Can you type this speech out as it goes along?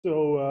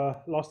So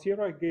last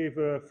year I gave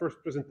a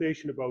first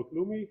presentation about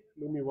LUMI.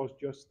 LUMI was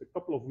just a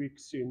couple of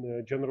weeks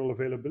in general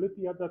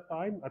availability at that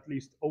time, at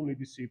least only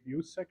the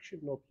CPU section,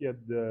 not yet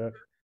the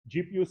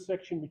GPU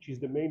section, which is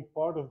the main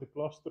part of the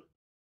cluster.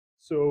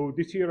 So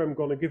this year I'm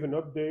going to give an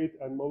update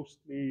and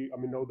mostly,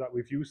 now that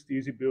we've used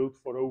EasyBuild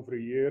for over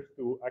a year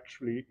to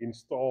actually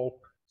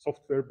install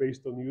software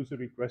based on user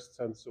requests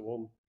and so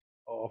on,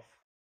 of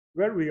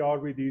where we are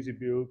with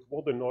EasyBuild,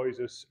 what the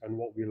noises and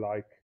what we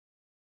like.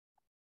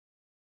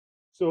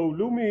 So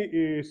LUMI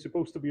is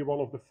supposed to be one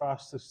of the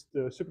fastest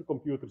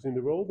supercomputers in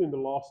the world. In the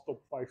last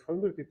top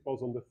 500, it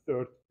was on the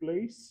 3rd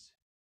place.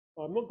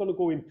 I'm not going to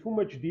go in too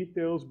much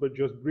details, but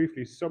just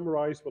briefly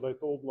summarize what I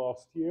told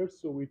last year.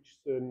 So it's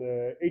an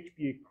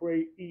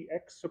HPE-Cray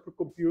EX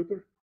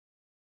supercomputer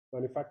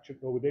manufactured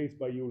nowadays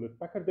by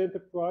Hewlett-Packard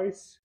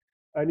Enterprise.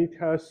 And it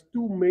has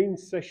two main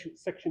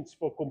sections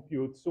for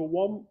compute. So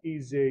one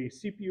is a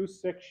CPU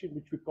section,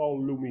 which we call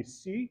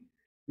LUMI-C,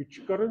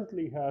 which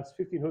currently has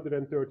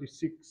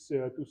 1536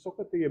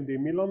 two-socket AMD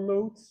Milan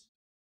nodes.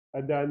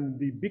 And then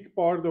the big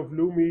part of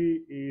LUMI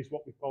is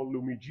what we call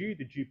LUMI-G,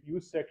 the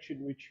GPU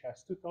section, which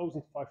has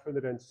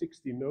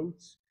 2560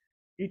 nodes.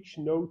 Each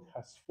node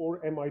has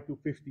 4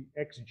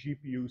 MI250X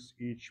GPUs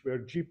each, where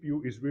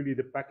GPU is really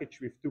the package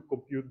with two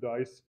compute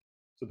dies.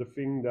 So the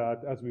thing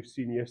that, as we've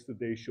seen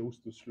yesterday, shows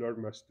to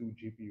Slurm as 2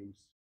 GPUs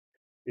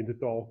in the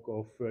talk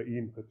of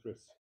Ian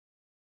Cuttress.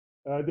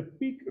 The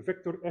peak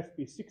vector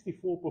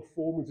FP64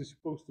 performance is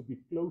supposed to be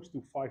close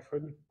to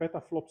 500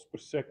 petaflops per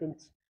second.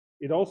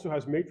 It also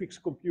has matrix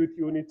compute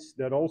units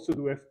that also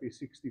do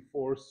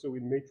FP64. So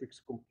in matrix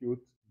compute,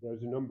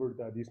 there's a number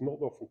that is not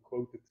often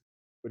quoted,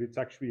 but it's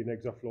actually an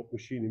exaflop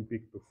machine in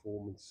peak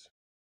performance.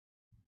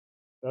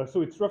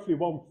 So it's roughly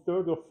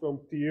 1/3 of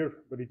Frontier,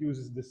 but it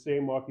uses the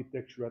same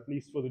architecture, at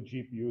least for the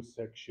GPU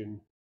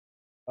section.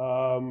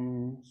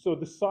 So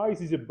the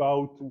size is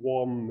about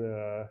one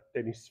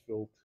tennis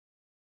field.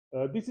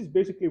 This is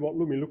basically what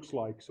LUMI looks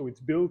like. So it's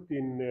built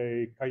in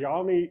a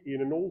Kayani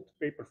in an old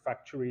paper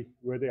factory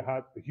where they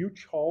had a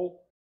huge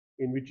hall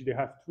in which they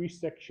have 3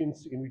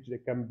 sections in which they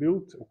can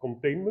build a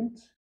containment,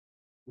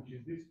 which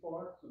is this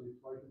part. So they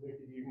try to make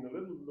it even a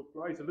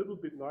little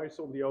bit nice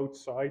on the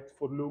outside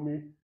for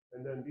LUMI.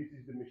 And then this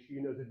is the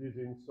machine as it is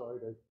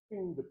inside. I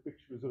think the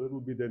picture is a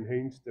little bit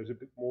enhanced. There's a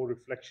bit more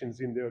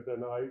reflections in there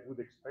than I would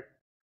expect.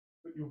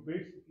 But you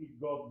basically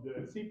got the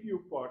CPU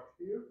part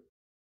here.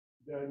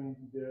 Then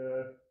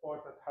the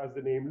part that has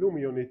the name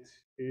LUMI on it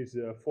is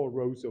 4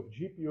 rows of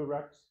GPU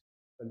racks.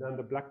 And then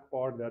the black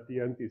part at the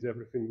end is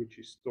everything which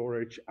is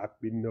storage,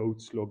 admin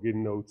nodes,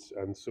 login nodes,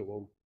 and so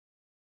on.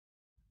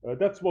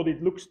 That's what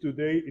it looks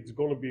today. It's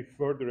going to be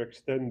further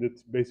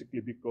extended basically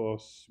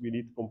because we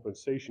need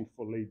compensation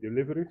for late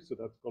delivery. So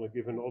that's going to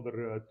give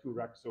another 2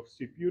 racks of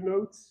CPU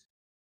nodes.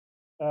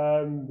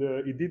 And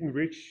it didn't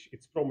reach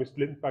its promised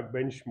Linpack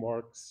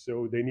benchmarks,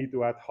 so they need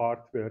to add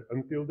hardware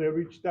until they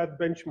reach that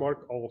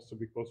benchmark also,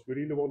 because we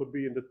really want to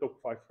be in the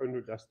top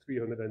 500 as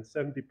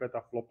 370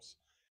 petaflops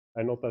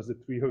and not as the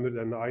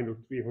 309 or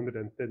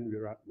 310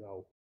 we're at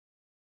now.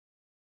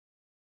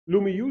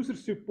 LUMI user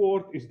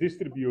support is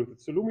distributed.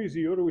 So LUMI is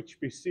a Euro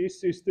HPC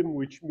system,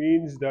 which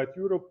means that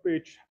Europe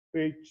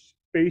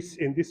pays,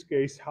 in this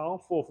case,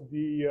 half of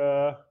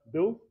the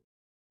bill.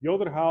 The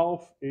other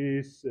half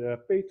is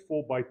paid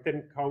for by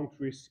 10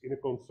 countries in a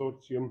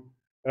consortium.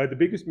 The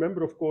biggest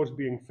member, of course,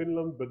 being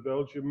Finland, but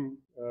Belgium,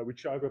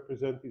 which I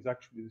represent, is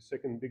actually the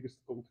second biggest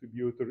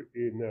contributor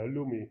in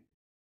LUMI.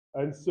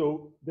 And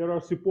so there are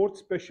support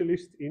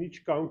specialists in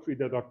each country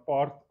that are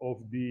part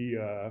of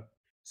the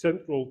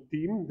central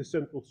team, the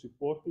central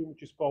support team,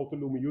 which is called the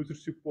LUMI user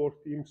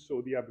support team.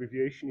 So the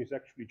abbreviation is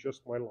actually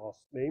just my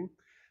last name.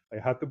 I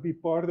had to be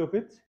part of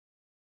it.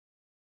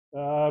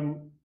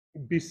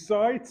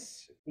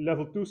 Besides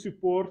level 2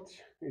 support,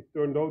 it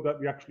turned out that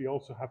we actually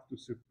also have to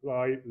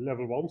supply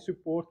level 1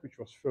 support, which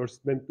was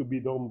first meant to be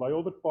done by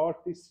other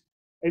parties.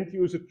 End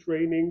user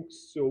training,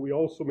 so we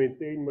also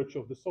maintain much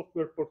of the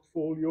software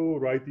portfolio,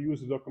 write the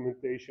user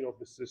documentation of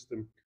the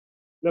system.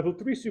 Level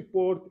 3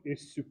 support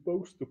is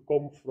supposed to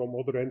come from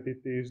other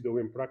entities, though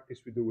in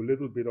practice we do a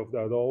little bit of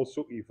that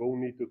also, if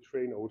only to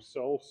train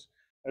ourselves,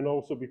 and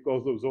also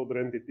because those other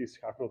entities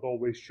have not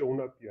always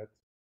shown up yet.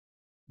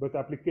 But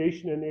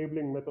application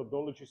enabling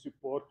methodology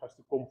support has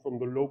to come from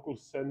the local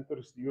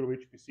centers, the Euro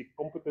HPC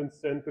competence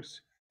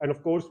centers. And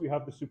of course, we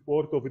have the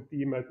support of a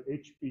team at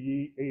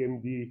HPE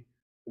AMD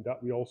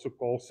that we also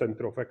call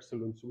Center of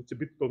Excellence. So it's a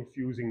bit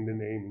confusing, the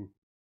name.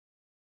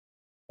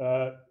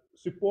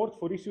 Support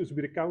for issues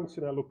with accounts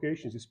and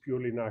allocations is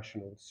purely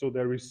national. So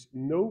there is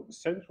no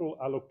central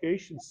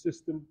allocation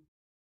system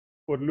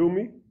for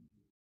LUMI.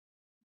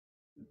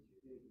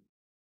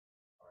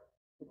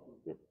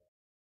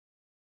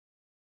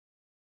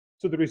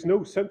 So there is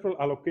no central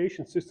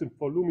allocation system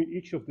for LUMI.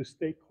 Each of the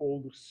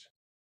stakeholders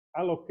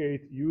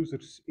allocate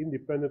users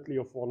independently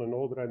of one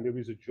another, and there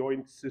is a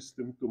joint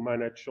system to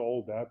manage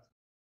all that,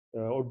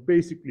 or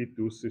basically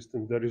 2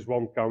 systems. There is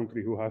one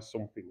country who has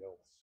something else.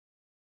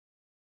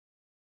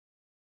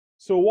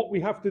 So what we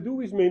have to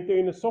do is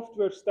maintain a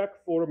software stack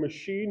for a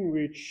machine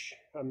which,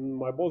 and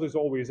my boss is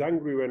always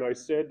angry when I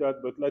say that,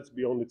 but let's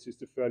be honest,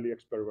 it's a fairly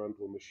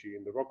experimental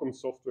machine. The ROCm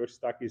software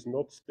stack is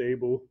not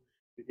stable.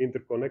 The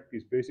interconnect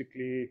is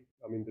basically,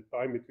 I mean, the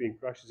time between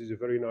crashes is a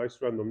very nice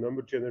random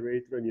number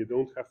generator, and you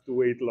don't have to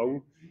wait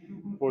long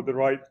for the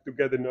right to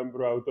get a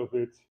number out of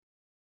it.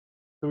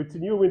 So it's a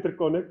new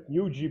interconnect,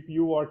 new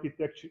GPU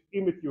architecture,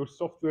 immature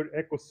software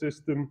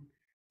ecosystem.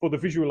 For the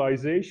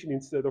visualization,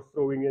 instead of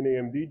throwing in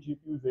AMD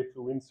GPUs, they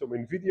threw in some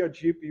NVIDIA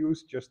GPUs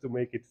just to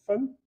make it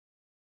fun.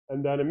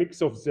 And then a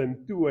mix of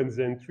Zen 2 and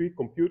Zen 3.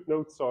 Compute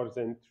nodes are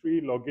Zen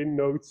 3, login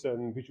nodes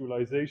and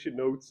visualization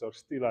nodes are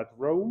still at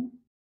Rome.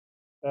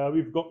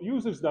 We've got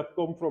users that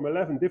come from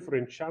 11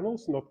 different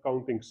channels, not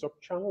counting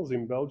sub-channels.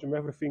 In Belgium,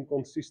 everything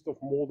consists of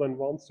more than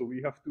one, so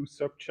we have 2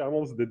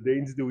 sub-channels. The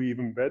Danes do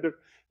even better.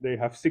 They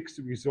have 6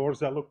 resource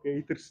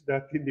allocators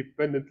that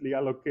independently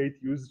allocate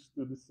users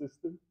to the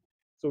system.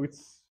 So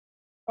it's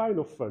kind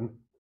of fun.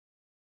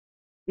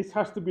 This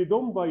has to be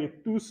done by a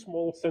too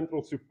small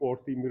central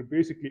support team. We're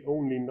basically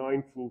only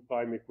 9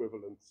 full-time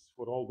equivalents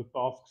for all the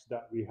tasks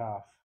that we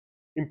have.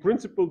 In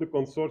principle, the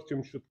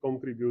consortium should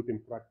contribute. In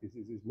practice.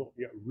 This is not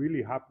yet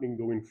really happening,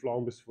 though in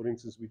Flanders, for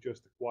instance, we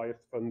just acquired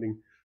funding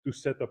to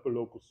set up a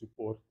local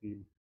support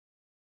team.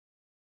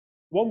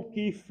 One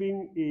key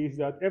thing is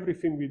that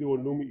everything we do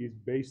on LUMI is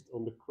based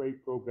on the Cray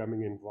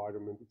Programming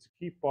Environment. It's a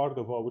key part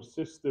of our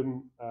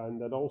system, and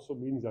that also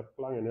means that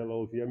Clang and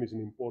LLVM is an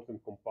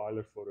important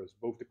compiler for us.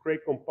 Both the Cray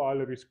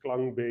compiler is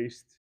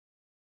Clang-based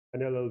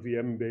and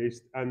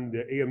LLVM-based, and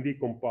the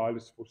AMD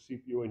compilers for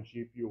CPU and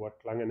GPU are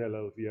Clang and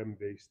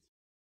LLVM-based.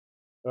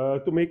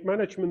 To make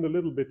management a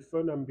little bit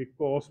fun, and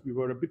because we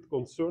were a bit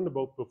concerned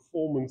about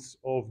performance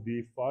of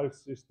the file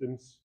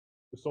systems,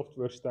 the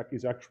software stack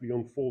is actually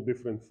on 4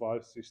 different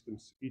file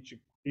systems,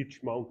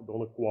 each mounted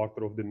on a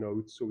quarter of the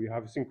node. So we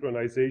have a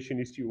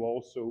synchronization issue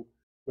also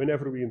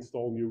whenever we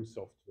install new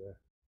software.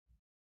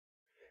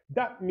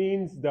 That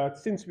means that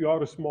since we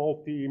are a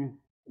small team,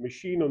 a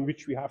machine on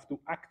which we have to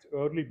act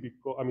early,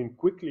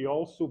 quickly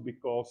also,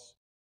 because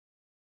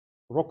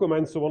ROCm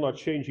and so on are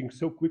changing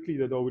so quickly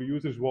that our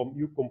users want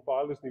new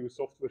compilers, new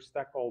software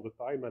stack all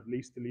the time, at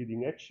least the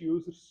leading edge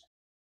users.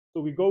 So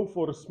we go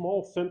for a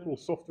small central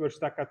software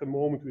stack at the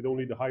moment with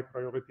only the high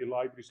priority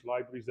libraries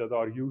that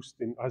are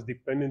used as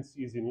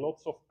dependencies in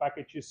lots of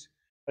packages,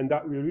 and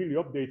that we really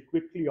update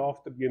quickly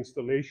after the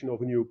installation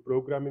of a new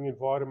programming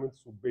environment.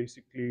 So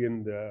basically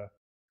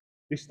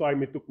this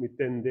time it took me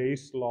 10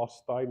 days.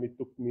 Last time it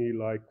took me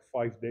like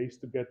 5 days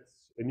to get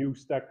a new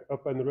stack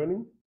up and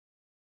running.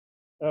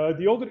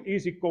 The other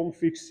easy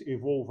configs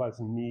evolve as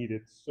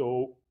needed.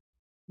 So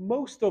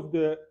most of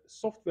the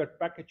software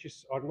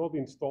packages are not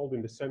installed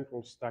in the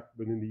central stack,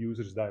 but in the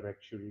user's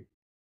directory.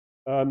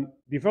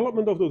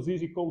 Development of those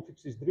easy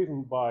configs is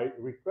driven by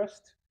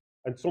request,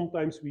 and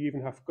sometimes we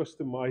even have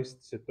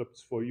customized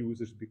setups for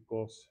users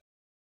because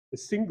a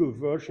single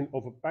version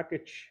of a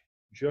package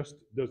just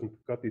doesn't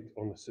cut it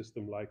on a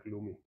system like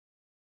LUMI.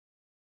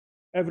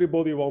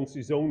 Everybody wants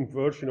his own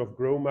version of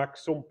GrowMac.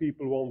 Some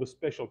people want a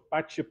special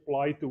patch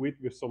applied to it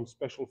with some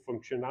special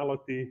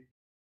functionality.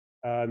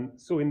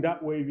 So in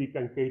that way, we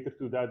can cater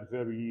to that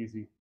very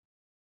easy.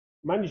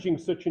 Managing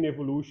such an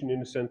evolution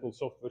in a central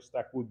software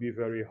stack would be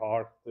very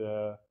hard.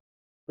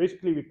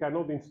 Basically, we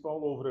cannot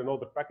install over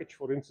another package,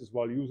 for instance,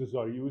 while users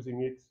are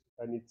using it,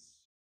 and it's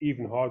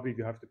even harder if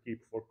you have to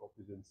keep 4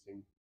 copies in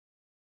sync.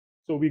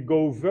 So we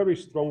go very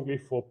strongly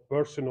for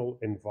personal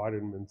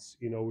environments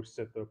in our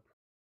setup.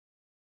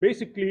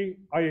 Basically,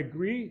 I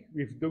agree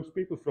with those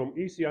people from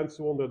EC and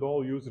so on that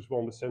all users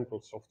want a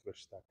central software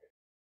stack.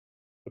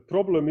 The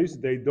problem is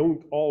they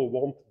don't all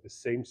want the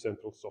same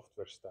central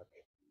software stack.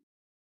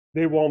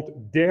 They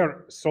want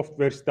their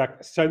software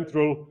stack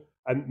central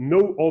and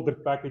no other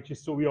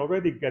packages. So we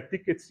already get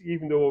tickets,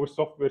 even though our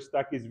software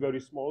stack is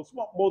very small. So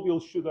what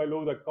modules should I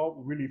load? I can't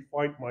really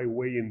find my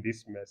way in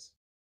this mess.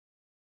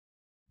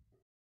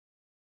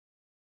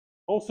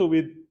 Also,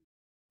 with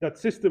that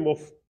system of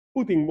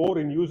putting more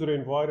in user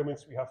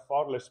environments, we have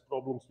far less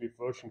problems with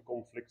version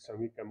conflicts, and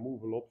we can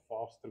move a lot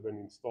faster when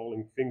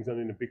installing things than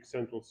in a big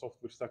central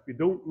software stack. We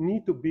don't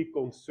need to be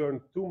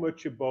concerned too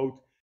much about,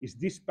 is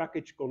this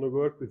package going to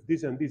work with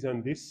this and this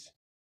and this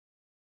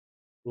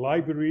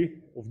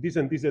library, of this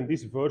and this and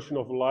this version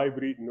of a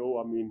library? No,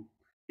 I mean,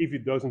 if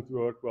it doesn't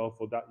work well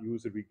for that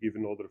user, we give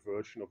another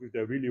version. Or if they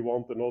really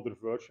want another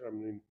version, I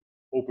mean,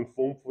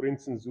 OpenFOAM, for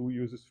instance, who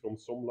uses from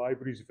some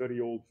libraries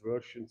very old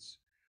versions,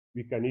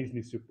 we can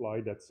easily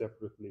supply that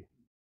separately.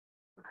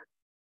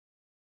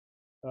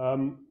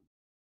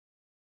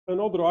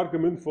 Another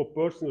argument for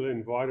personal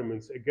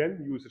environments,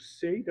 again, users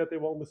say that they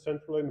want a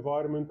central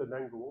environment and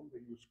then go on, they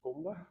use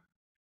Conda,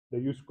 they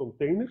use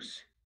containers,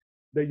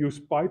 they use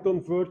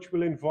Python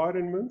virtual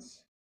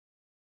environments.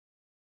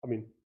 I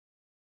mean,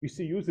 we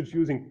see users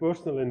using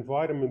personal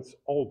environments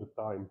all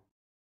the time.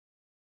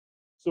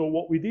 So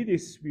what we did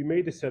is we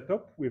made a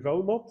setup with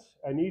LMOD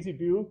and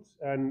EasyBuild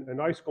and a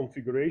nice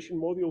configuration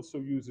module, so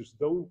users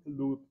don't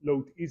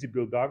load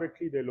EasyBuild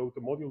directly. They load a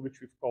module which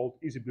we've called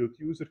EasyBuild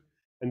User,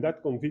 and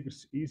that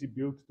configures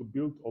EasyBuild to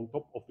build on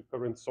top of the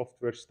current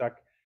software stack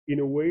in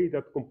a way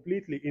that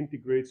completely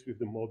integrates with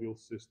the module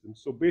system.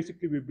 So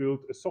basically, we build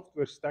a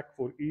software stack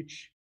for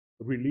each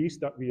release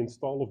that we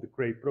install of the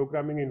Cray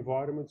programming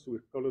environment. So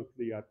we're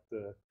currently at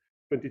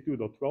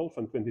 22.12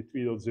 and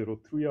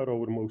 23.03 are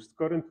our most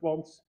current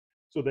ones.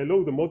 So they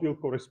load the module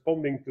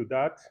corresponding to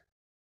that.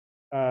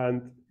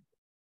 And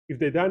if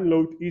they then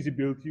load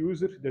EasyBuild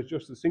user, there's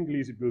just a single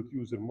EasyBuild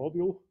user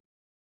module.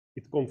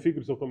 It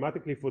configures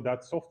automatically for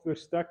that software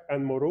stack.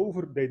 And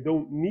moreover, they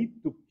don't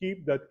need to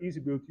keep that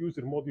EasyBuild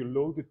user module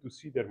loaded to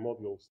see their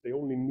modules. They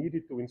only need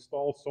it to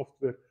install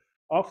software.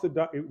 After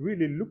that, it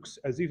really looks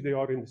as if they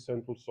are in the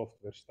central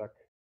software stack.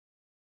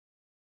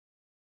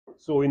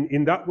 So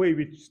in that way,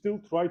 we still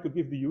try to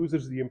give the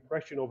users the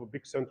impression of a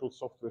big central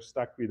software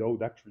stack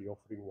without actually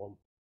offering one.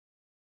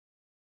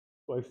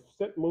 So I've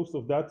said most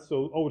of that.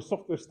 So our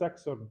software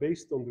stacks are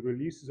based on the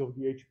releases of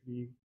the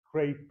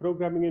HPE-Cray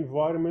Programming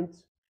Environment.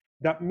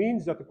 That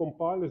means that the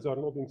compilers are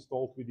not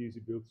installed with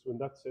EasyBuild. So in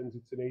that sense,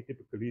 it's an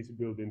atypical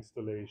EasyBuild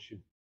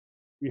installation.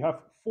 We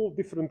have 4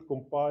 different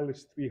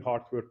compilers, 3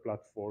 hardware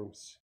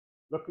platforms.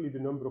 Luckily, the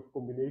number of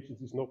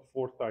combinations is not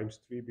 4 times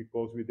 3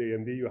 because with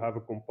AMD, you have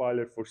a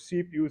compiler for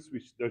CPUs,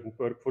 which doesn't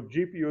work for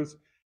GPUs,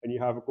 and you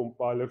have a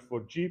compiler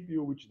for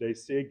GPU, which they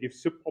say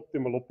gives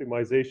suboptimal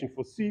optimization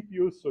for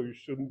CPUs, so you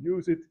shouldn't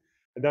use it.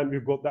 And then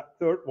we've got that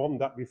third one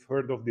that we've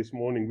heard of this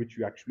morning, which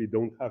we actually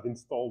don't have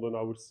installed on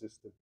our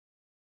system.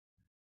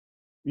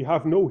 We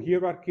have no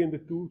hierarchy in the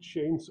tool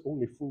chains,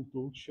 only full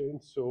tool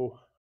chains. So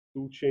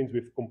tool chains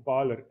with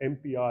compiler,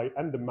 MPI,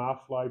 and the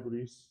math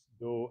libraries,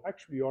 though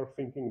actually are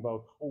thinking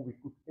about how we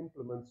could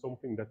implement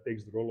something that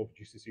takes the role of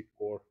GCC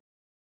core,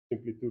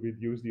 simply to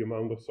reduce the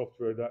amount of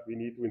software that we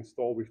need to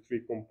install with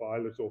 3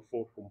 compilers or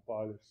 4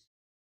 compilers.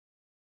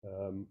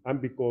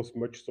 And because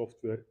much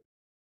software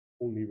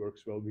only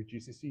works well with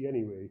GCC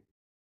anyway.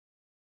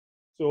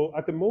 So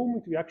at the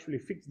moment, we actually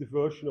fix the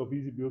version of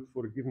EasyBuild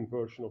for a given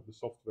version of the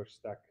software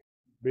stack,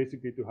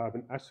 basically to have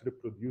an as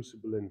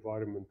reproducible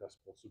environment as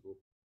possible.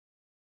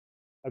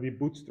 And we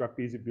bootstrap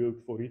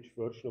EasyBuild for each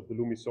version of the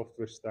LUMI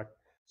software stack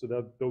so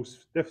that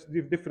those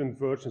different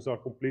versions are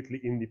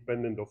completely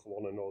independent of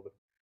one another.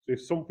 So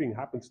if something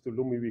happens to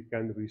LUMI, we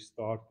can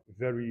restart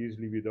very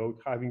easily without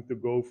having to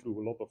go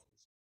through a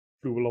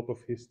lot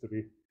of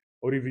history.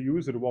 Or if a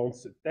user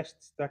wants a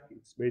test stack,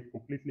 it's made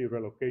completely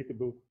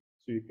relocatable.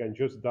 So you can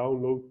just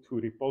download 2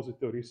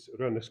 repositories,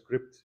 run a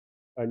script,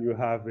 and you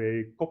have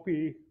a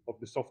copy of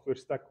the software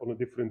stack on a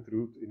different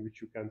route in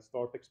which you can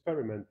start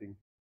experimenting.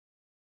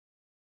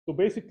 So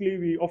basically,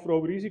 we offer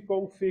our easy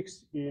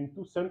configs in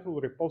 2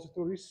 central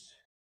repositories.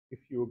 If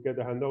you get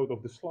a handout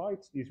of the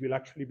slides, these will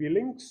actually be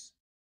links.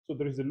 So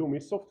there is a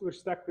LUMI software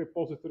stack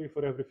repository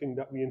for everything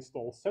that we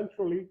install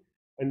centrally.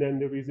 And then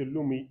there is a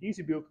LUMI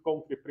EasyBuild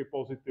config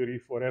repository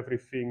for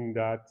everything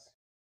that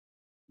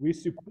we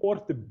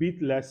support a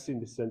bit less, in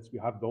the sense we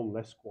have done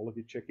less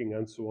quality checking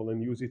and so on,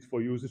 and use it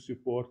for user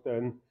support.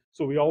 And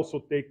so we also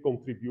take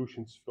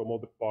contributions from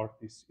other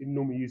parties in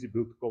LUMI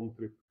EasyBuild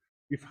config.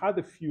 We've had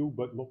a few,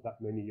 but not that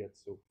many yet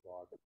so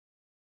far.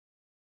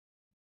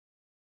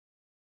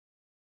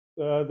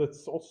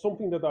 That's also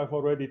something that I've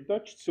already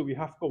touched. So we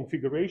have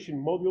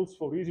configuration modules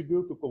for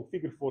EasyBuild to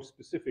configure for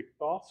specific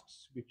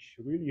tasks, which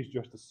really is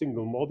just a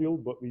single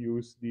module, but we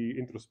use the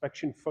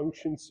introspection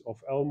functions of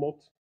LMOD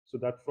so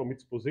that from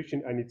its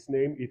position and its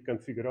name, it can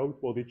figure out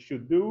what it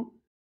should do.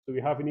 So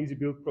we have an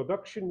EasyBuild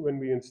production when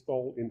we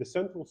install in the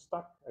central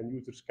stack, and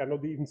users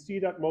cannot even see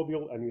that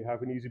module, and we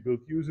have an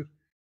EasyBuild user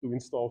to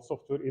install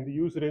software in the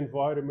user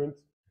environment.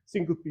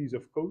 Single piece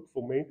of code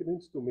for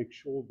maintenance to make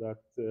sure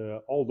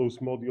that all those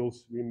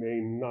modules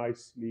remain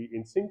nicely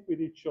in sync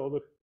with each other,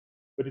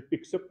 but it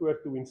picks up where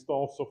to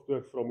install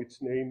software from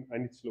its name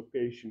and its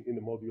location in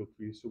the module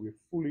tree. So we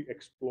fully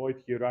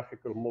exploit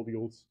hierarchical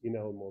modules in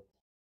LMOD.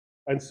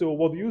 And so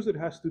what the user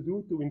has to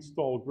do to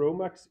install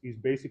GROMACS is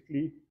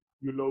basically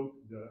you load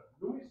the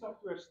LUMI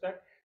software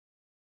stack.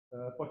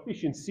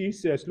 Partition C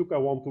says, look, I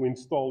want to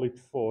install it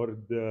for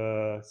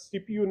the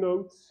CPU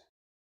nodes.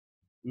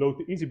 Load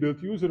the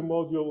EasyBuild user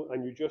module,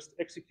 and you just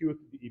execute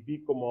the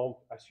EB command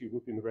as you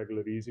would in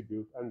regular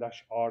EasyBuild, and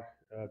 -R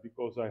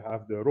because I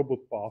have the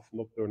robot path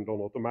not turned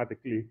on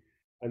automatically,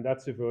 and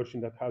that's a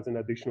version that has an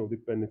additional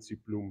dependency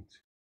plumed.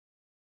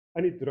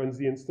 And it runs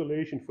the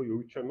installation for you,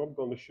 which I'm not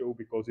going to show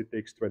because it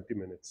takes 20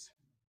 minutes.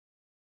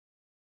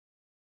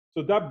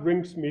 So that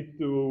brings me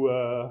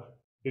to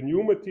the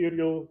new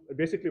material.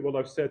 Basically, what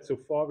I've said so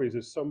far is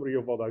a summary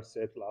of what I've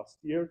said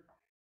last year.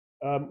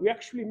 We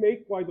actually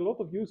make quite a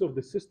lot of use of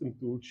the system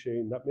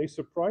toolchain. That may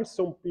surprise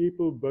some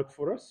people, but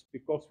for us,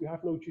 because we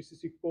have no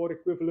GCC core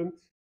equivalent,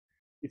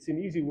 it's an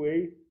easy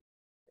way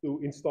to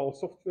install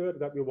software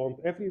that we want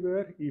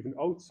everywhere, even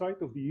outside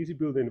of the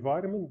EasyBuild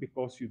environment,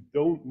 because you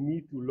don't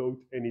need to load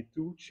any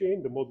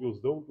toolchain. The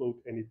modules don't load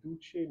any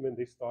toolchain when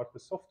they start the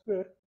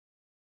software.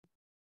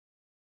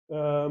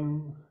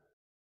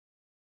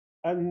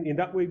 And in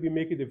that way, we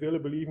make it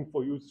available even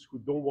for users who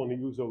don't want to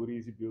use our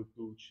EasyBuild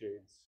tool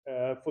chains.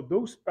 For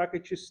those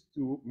packages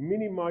to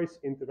minimize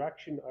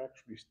interaction, I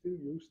actually still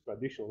use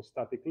traditional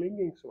static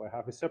linking. So I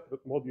have a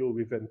separate module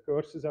with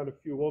cursors and a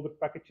few other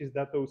packages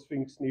that those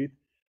things need.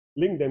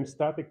 Link them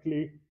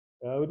statically.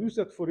 I use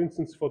that, for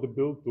instance, for the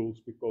build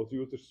tools, because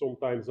users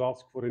sometimes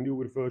ask for a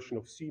newer version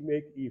of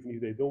CMake, even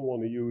if they don't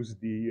want to use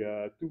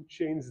the tool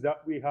chains that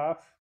we have.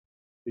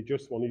 They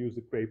just want to use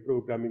the Cray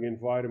programming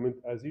environment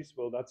as is.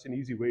 Well, that's an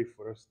easy way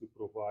for us to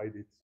provide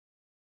it.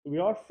 So we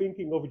are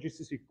thinking of a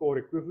GCC core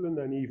equivalent,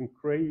 and even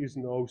Cray is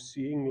now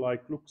seeing,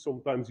 like, look,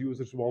 sometimes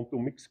users want to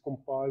mix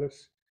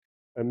compilers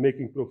and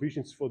making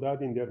provisions for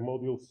that in their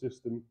module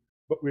system,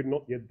 but we're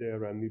not yet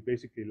there, and we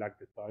basically lack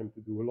the time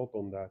to do a lot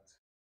on that.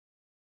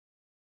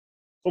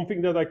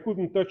 Something that I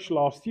couldn't touch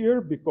last year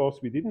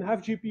because we didn't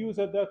have GPUs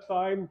at that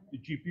time, the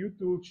GPU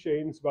tool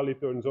chains. Well, it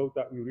turns out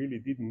that we really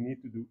didn't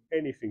need to do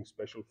anything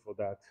special for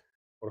that,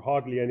 or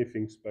hardly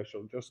anything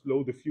special, just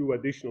load a few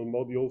additional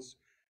modules.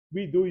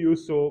 We do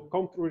use, so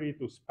contrary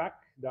to SPAC,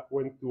 that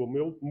went to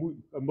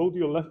a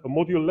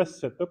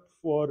module-less setup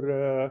for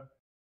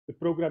the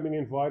programming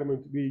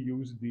environment, we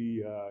use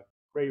the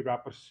Cray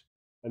wrappers,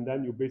 and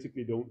then you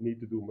basically don't need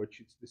to do much.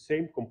 It's the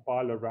same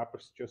compiler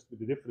wrappers, just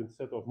with a different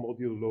set of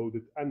module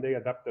loaded, and they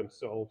adapt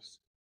themselves.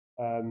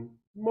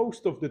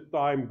 Most of the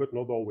time, but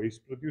not always,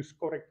 produce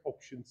correct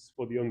options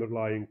for the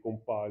underlying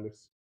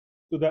compilers.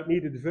 So that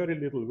needed very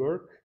little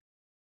work.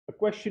 A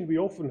question we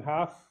often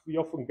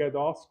get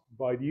asked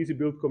by the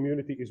EasyBuild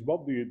community is,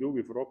 what do you do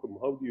with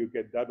Rockum? How do you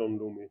get that on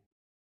LUMI?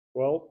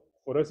 Well,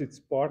 for us, it's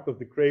part of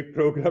the Cray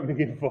programming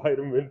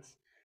environment.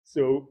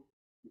 So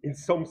in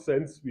some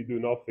sense, we do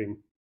nothing.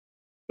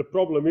 The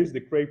problem is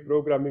the Cray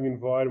programming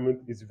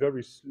environment is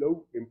very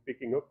slow in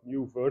picking up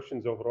new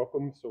versions of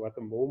Rockum. So at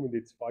the moment,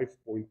 it's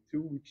 5.2,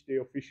 which they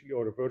officially,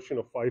 or a version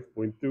of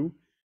 5.2,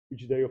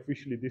 which they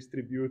officially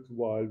distribute,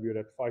 while we're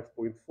at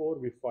 5.4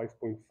 with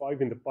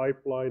 5.5 in the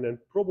pipeline, and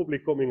probably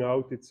coming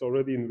out, it's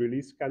already in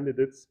release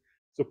candidates,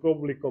 so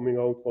probably coming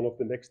out one of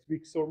the next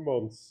weeks or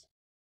months.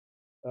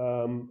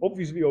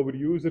 Obviously, our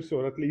users,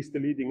 or at least the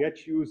leading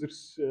edge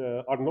users,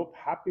 are not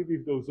happy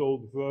with those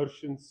old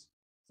versions.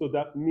 So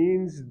that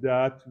means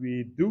that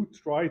we do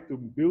try to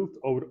build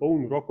our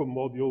own Rockum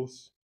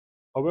modules.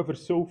 However,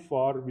 so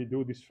far we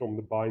do this from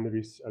the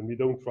binaries, and we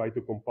don't try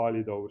to compile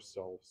it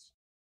ourselves.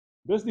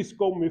 Does this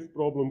come with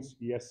problems?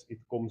 Yes, it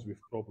comes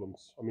with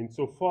problems. I mean,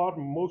 so far,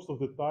 most of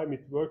the time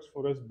it works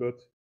for us,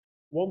 but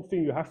one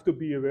thing you have to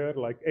be aware,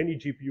 like any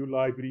GPU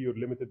library, you're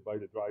limited by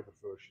the driver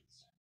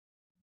versions.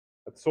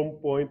 At some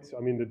point, I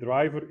mean, the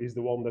driver is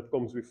the one that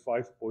comes with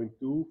 5.2.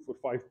 For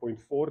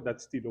 5.4,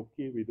 that's still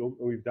okay. We don't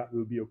know if that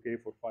will be okay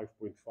for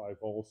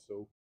 5.5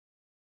 also.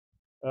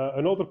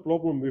 Another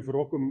problem with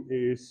Rockum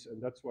is,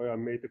 and that's why I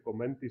made a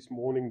comment this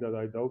morning, that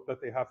I doubt that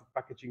they have a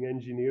packaging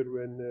engineer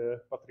when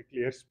Patrick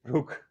Leer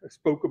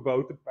spoke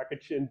about the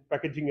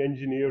packaging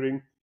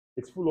engineering.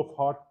 It's full of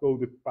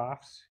hard-coded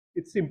paths.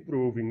 It's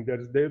improving.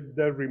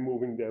 They're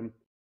removing them.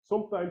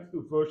 Sometimes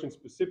to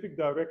version-specific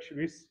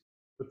directories,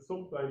 but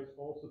sometimes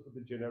also to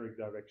the generic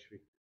directory,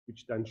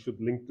 which then should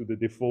link to the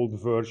default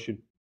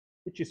version,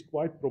 which is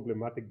quite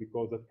problematic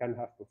because that can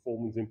have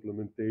performance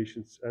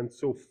implementations. And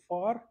so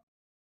far,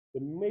 the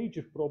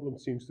major problem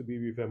seems to be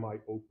with MI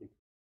Open,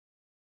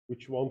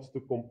 which wants to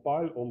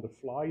compile on the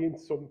fly in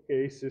some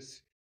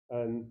cases,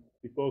 and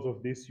because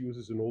of this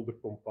uses an older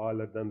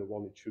compiler than the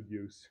one it should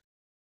use.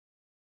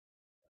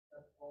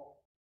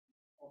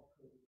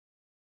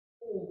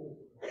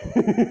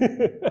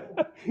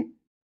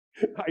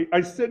 I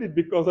said it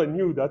because I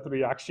knew that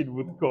reaction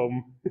would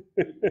come.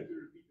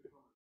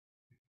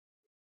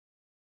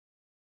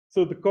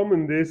 So the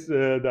comment is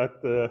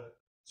that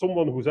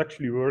someone who's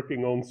actually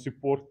working on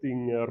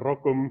supporting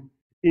Rockum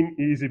in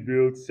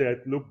EasyBuild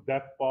said, look,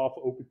 that path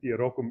OpenTIA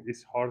Rockum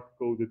is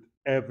hard-coded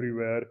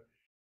everywhere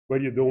where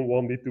you don't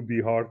want it to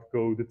be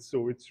hard-coded.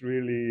 So it's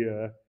really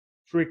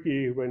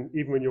tricky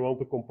even when you want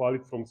to compile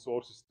it from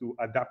sources to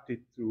adapt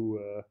it to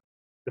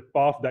the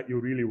path that you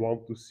really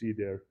want to see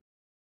there.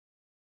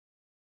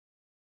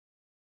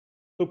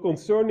 So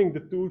concerning the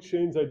tool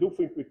chains, I do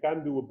think we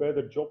can do a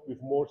better job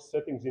with more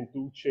settings in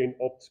toolchain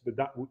ops, but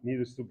that would need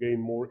us to gain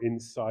more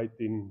insight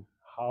in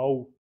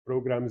how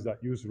programs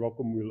that use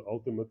Rockum will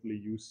ultimately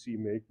use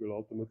CMake, will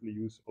ultimately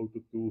use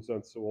AutoTools,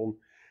 and so on.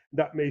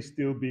 That may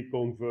still be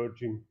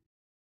converging.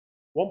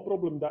 One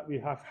problem that we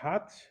have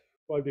had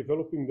while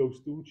developing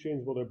those tool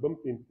chains, what I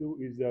bumped into,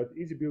 is that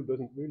EasyBuild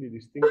doesn't really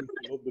distinguish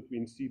a lot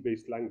between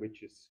C-based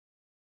languages.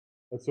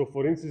 And so,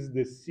 for instance,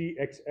 the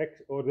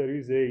CXX, or there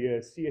is a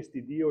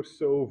CSTD or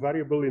so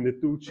variable in the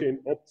toolchain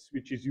ops,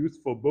 which is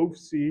used for both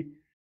C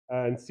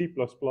and C++.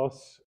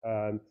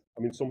 And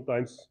I mean,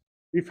 sometimes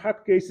we've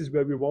had cases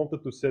where we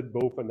wanted to set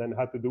both and then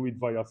had to do it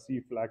via C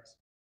flags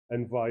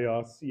and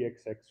via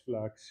CXX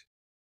flags.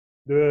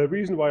 The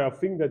reason why I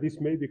think that this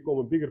may become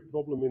a bigger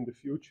problem in the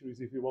future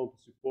is if you want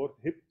to support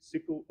HIP,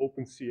 SYCL,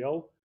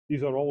 OpenCL.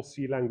 These are all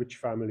C language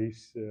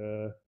families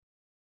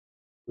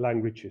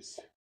languages.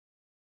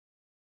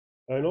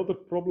 Another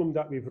problem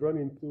that we've run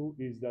into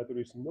is that there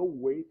is no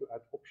way to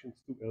add options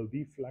to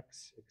LD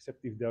flags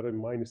except if there are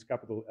minus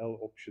capital L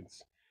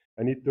options.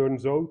 And it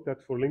turns out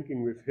that for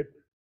linking with HIP,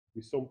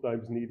 we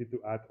sometimes needed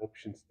to add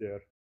options there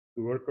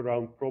to work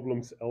around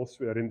problems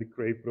elsewhere in the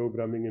Cray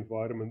programming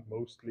environment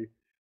mostly,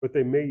 but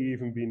they may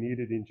even be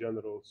needed in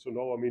general. So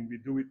now, I mean, we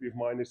do it with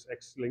minus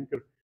X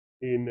linker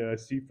in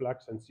C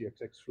flags and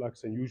CXX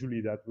flags, and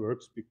usually that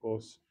works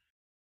because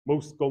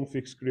most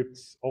config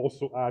scripts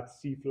also add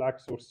C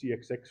flags or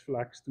CXX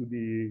flags to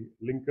the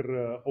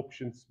linker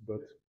options,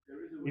 but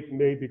it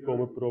may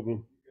become a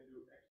problem.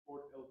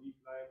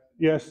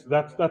 Yes,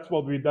 that's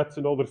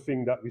another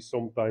thing that we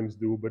sometimes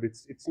do, but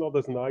it's not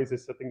as nice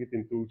as setting it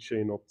in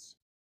toolchain ops.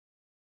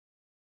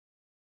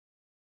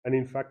 And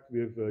in fact,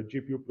 with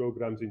GPU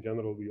programs in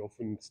general, we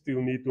often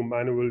still need to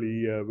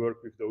manually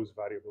work with those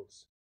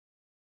variables.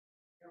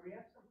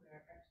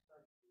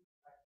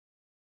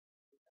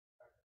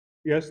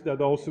 Yes,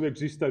 that also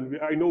exists, and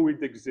I know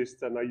it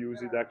exists, and I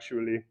use it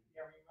actually.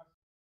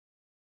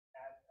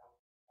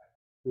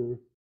 Yeah.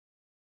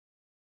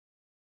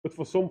 But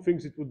for some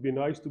things, it would be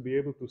nice to be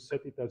able to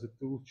set it as a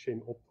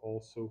toolchain opt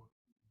also.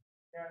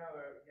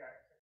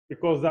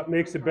 Because that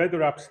makes a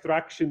better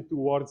abstraction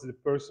towards the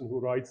person who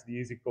writes the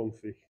easy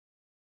config.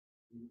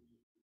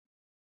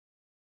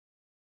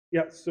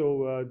 Yeah,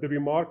 so the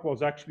remark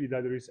was actually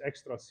that there is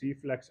extra C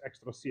flags,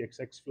 extra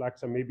CXX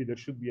flags, and maybe there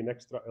should be an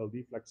extra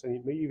LD flags, and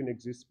it may even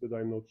exist, but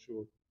I'm not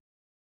sure.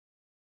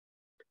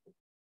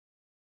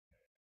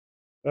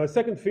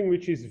 Second thing,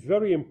 which is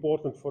very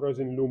important for us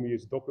in LUMI,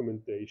 is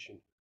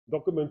documentation.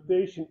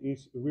 Documentation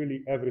is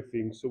really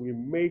everything. So we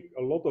make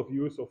a lot of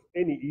use of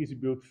any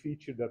EasyBuild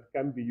feature that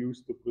can be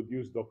used to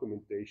produce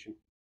documentation.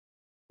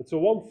 And so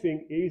one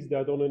thing is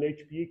that on an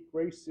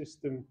HPE-Cray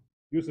system,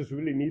 users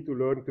really need to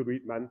learn to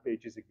read man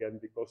pages again,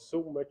 because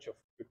so much of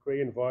the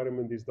Cray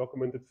environment is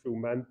documented through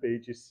man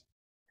pages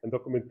and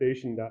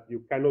documentation that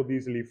you cannot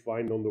easily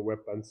find on the web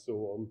and so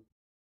on.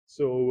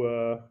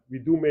 So we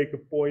do make a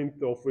point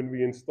of, when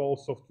we install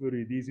software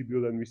with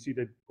EasyBuild and we see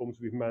that it comes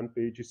with man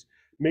pages,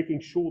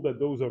 making sure that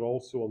those are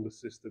also on the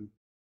system.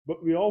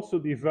 But we also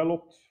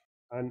developed,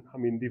 and I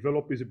mean,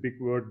 develop is a big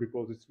word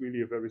because it's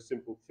really a very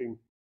simple thing.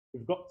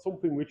 We've got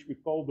something which we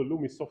call the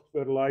LUMI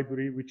software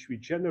library, which we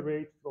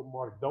generate from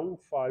markdown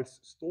files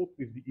stored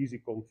with the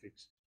easy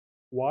configs.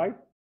 Why?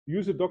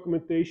 User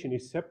documentation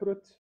is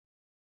separate,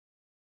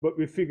 but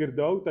we figured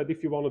out that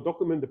if you want to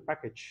document the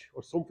package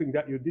or something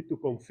that you did to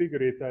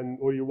configure it,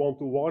 or you want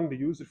to warn the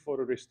user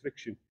for a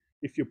restriction,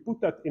 if you put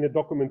that in a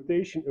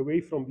documentation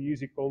away from the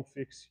easy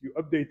configs, you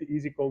update the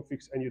easy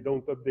configs and you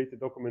don't update the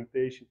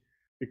documentation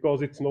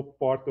because it's not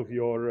part of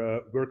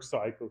your work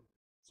cycle.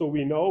 So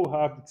we now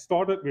have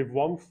started with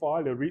one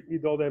file, a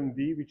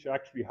readme.md, which I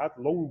actually had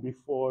long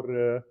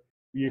before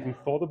we even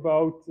thought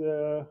about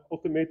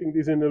automating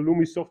this in a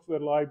LUMI software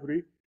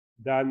library.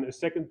 Then a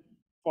second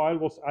file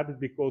was added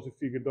because we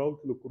figured out,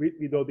 look,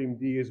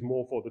 readme.md is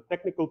more for the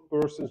technical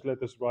persons.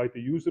 Let us write a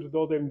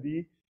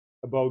user.md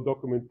about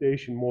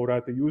documentation more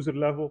at the user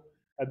level.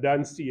 And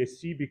then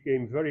CSC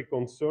became very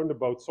concerned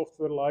about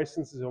software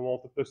licenses and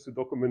wanted us to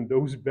document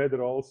those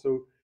better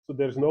also. So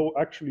there's no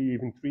actually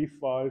even 3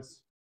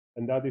 files.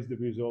 And that is the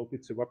result.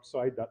 It's a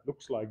website that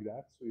looks like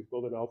that. So you've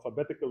got an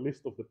alphabetical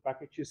list of the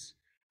packages.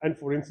 And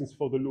for instance,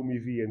 for the LUMI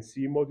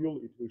VNC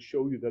module, it will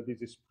show you that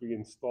this is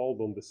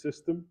pre-installed on the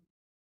system.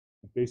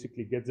 It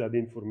basically gets that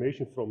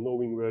information from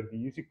knowing where the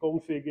easy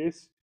config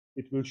is.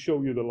 It will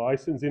show you the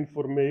license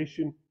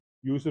information,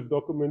 user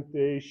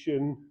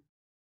documentation,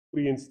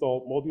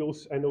 pre-installed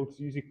modules, and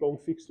it's easy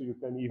config, so you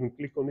can even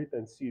click on it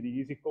and see the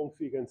easy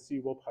config and see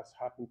what has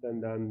happened,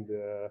 and then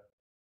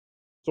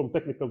some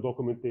technical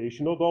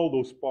documentation. Not all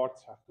those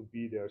parts have to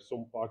be there.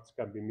 Some parts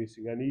can be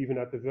missing, and even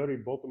at the very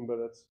bottom,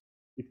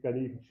 it can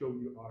even show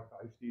you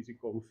archived easy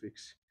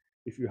configs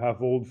if you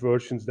have old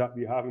versions that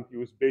we haven't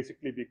used,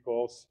 basically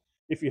because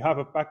if you have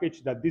a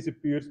package that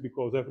disappears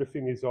because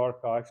everything is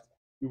archived,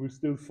 you will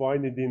still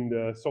find it in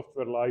the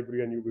software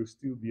library, and you will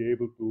still be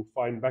able to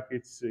find back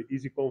its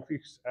easy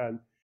configs and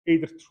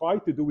either try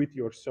to do it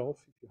yourself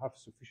if you have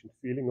sufficient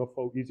feeling of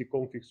how easy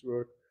configs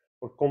work,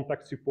 or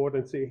contact support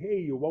and say, hey,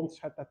 you once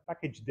had that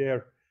package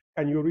there.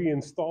 Can you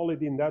reinstall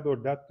it in that or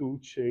that tool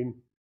chain?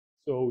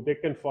 So they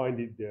can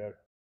find it there.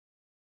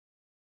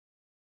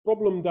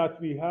 Problem that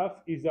we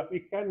have is that we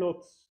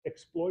cannot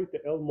exploit the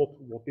LMOD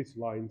what is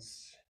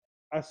lines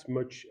as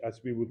much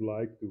as we would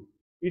like to.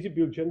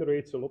 EasyBuild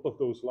generates a lot of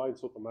those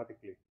lines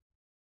automatically,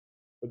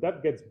 but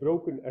that gets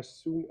broken as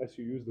soon as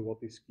you use the what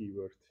is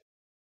keyword.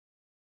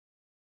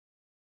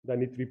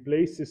 Then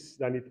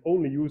it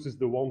only uses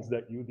the ones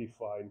that you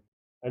define.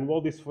 And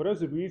what is for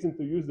us a reason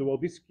to use the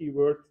what is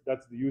keyword,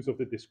 that's the use of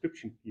the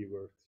description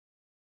keyword.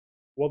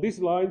 What is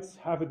lines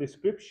have a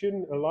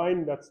description, a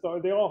line that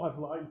they all have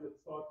lines that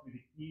start with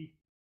a key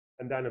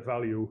and then a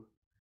value.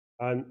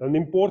 And an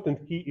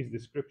important key is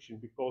description,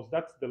 because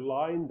that's the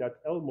line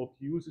that LMOD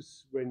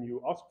uses when you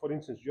ask, for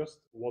instance, just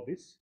what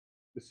is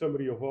the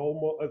summary of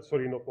all,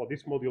 sorry, not what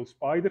is module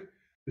spider,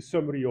 the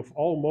summary of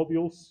all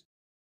modules.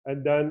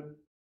 And then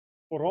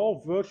for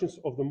all versions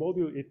of the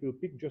module, it will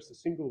pick just a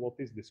single what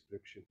is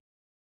description.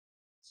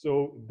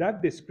 So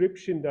that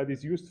description that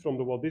is used from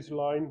the what is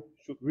line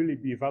should really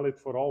be valid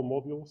for all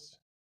modules.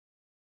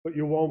 But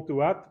you want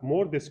to add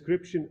more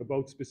description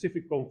about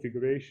specific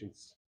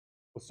configurations.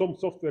 For some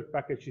software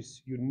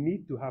packages, you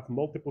need to have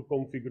multiple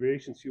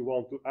configurations. You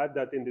want to add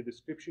that in the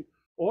description,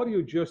 or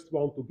you just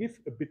want to give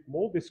a bit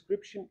more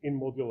description in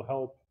module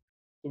help.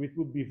 So it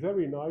would be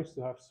very nice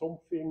to have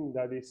something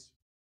that is,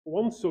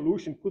 one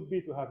solution could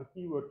be to have a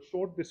keyword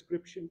short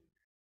description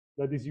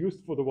that is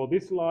used for the what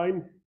is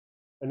line,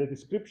 and a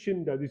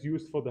description that is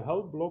used for the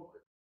help block.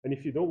 And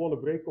if you don't want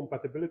to break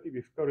compatibility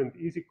with current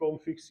easy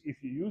configs, if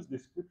you use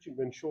description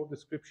when short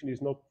description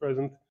is not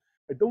present,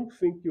 I don't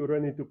think you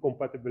run into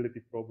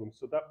compatibility problems.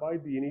 So that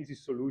might be an easy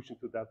solution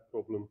to that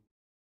problem.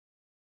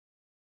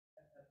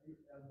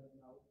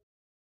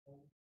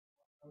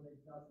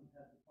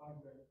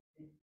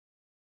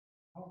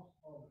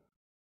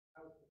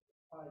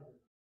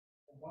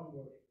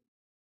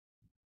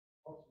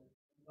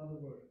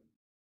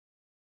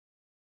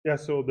 Yeah,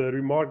 so the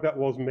remark that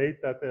was made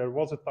that there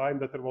was a time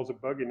that there was a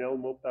bug in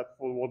LMOD that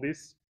for what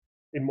is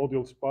in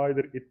module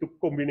Spider, it took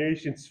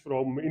combinations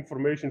from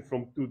information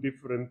from two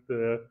different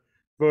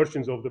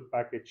versions of the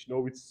package.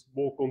 No, it's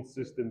more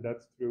consistent,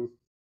 that's true.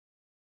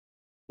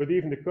 But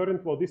even the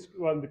current what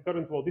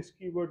is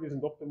keyword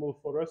isn't optimal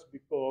for us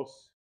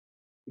because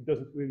it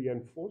doesn't really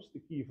enforce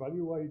the key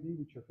value ID,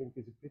 which I think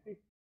is a pity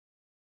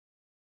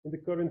in the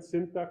current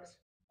syntax.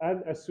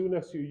 And as soon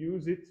as you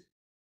use it,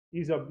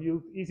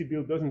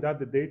 EasyBuild doesn't add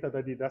the data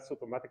that it adds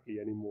automatically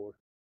anymore.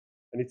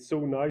 And it's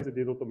so nice that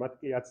it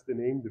automatically adds the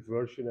name, the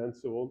version, and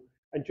so on.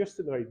 And just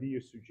an idea,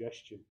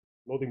 suggestion,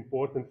 not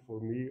important for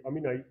me. I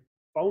mean, I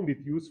found it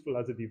useful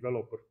as a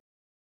developer.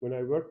 When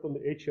I worked on the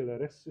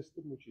HLRS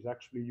system, which is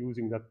actually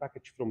using that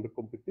package from the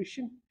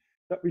competition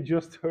that we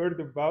just heard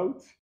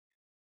about,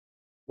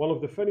 one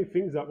of the funny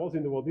things that was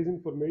in the what is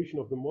information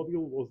of the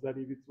module was that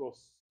if it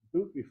was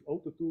built with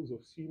AutoTools or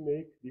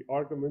CMake, the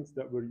arguments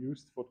that were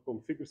used for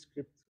configure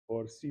script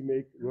or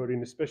CMake were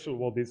in a special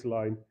what is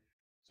line.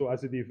 So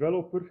as a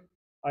developer,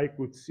 I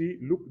could see,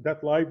 look,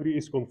 that library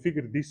is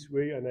configured this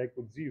way, and I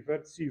could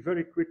see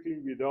very quickly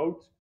without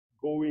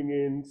going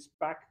in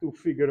spec to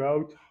figure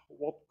out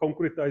what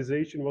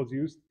concretization was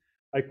used.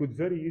 I could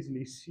very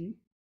easily see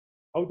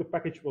how the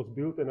package was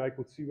built, and I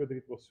could see whether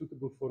it was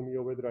suitable for me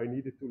or whether I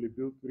needed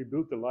to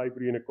rebuild the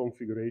library in a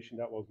configuration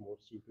that was more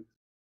suited.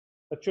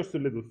 That's just a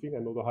little thing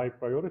and not a high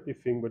priority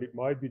thing, but it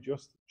might be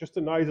just a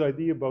nice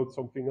idea about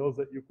something else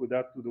that you could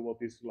add to the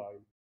what is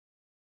line.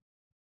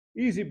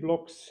 Easy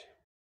blocks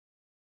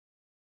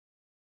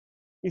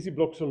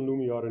on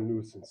LUMI are a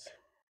nuisance.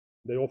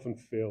 They often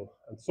fail,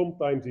 and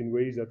sometimes in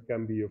ways that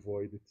can be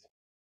avoided.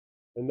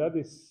 And that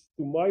is,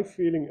 to my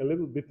feeling, a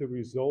little bit a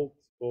result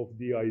of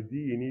the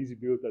idea in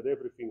EasyBuild that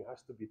everything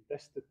has to be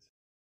tested.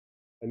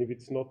 And if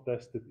it's not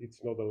tested,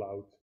 it's not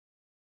allowed.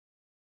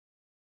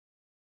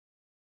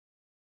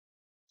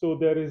 So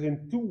there is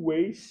in two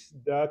ways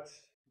that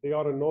they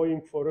are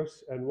annoying for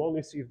us. And one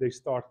is if they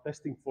start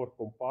testing for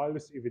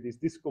compilers. If it is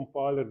this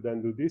compiler,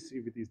 then do this.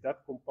 If it is that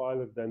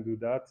compiler, then do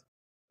that.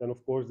 Then,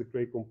 of course, the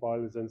Cray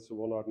compilers and so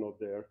on are not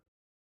there.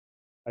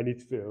 And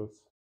it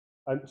fails.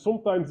 And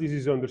sometimes this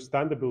is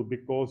understandable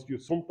because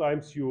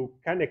sometimes you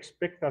can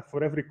expect that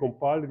for every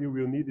compiler you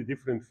will need a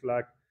different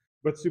flag.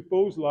 But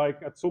suppose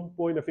like at some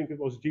point, I think it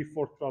was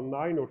G4tran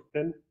 9 or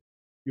 10,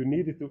 you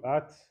needed to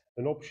add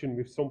an option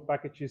with some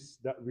packages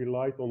that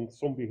relied on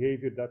some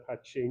behavior that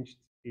had changed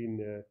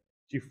in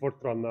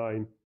G4tran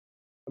 9.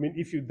 I mean,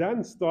 if you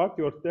then start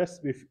your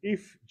test with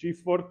if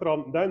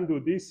G4tran, then do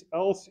this,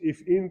 else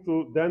if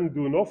Intel, then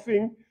do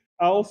nothing,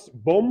 else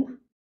bomb.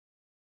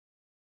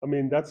 I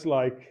mean, that's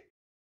like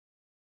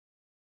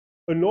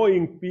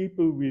annoying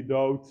people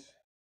without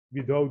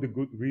a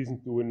good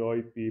reason to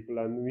annoy people.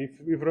 And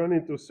we've run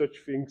into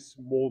such things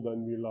more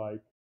than we like.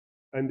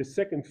 And the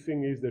second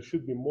thing is there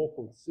should be more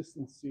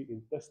consistency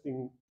in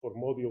testing for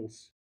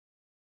modules.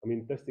 I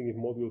mean, testing if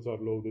modules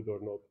are loaded or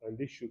not. And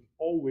this should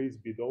always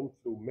be done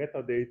through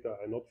metadata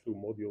and not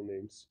through module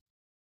names.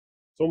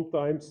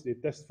 Sometimes they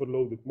test for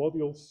loaded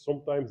modules.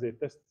 Sometimes they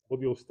test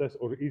modules test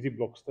or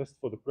EasyBlocks test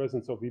for the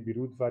presence of EB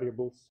root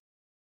variables.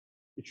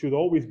 It should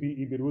always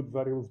be EB root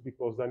variables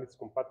because then it's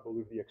compatible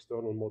with the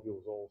external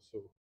modules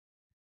also.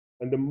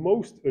 And the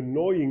most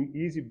annoying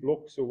easy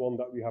block, so one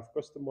that we have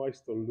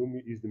customized on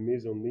LUMI, is the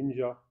Maison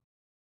Ninja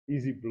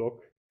easy block.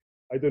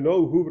 I don't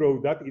know who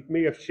wrote that. It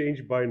may have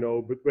changed by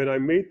now, but when I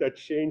made that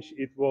change,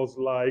 it was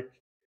like,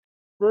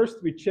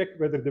 first we check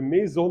whether the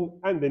Maison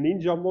and the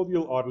Ninja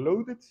module are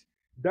loaded.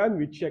 Then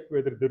we check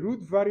whether the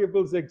root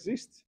variables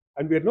exist.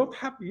 And we're not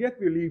happy yet.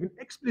 We'll even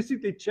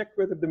explicitly check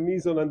whether the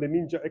Maison and the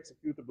Ninja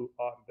executable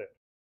are there.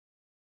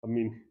 I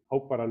mean, how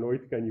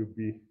paranoid can you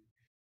be?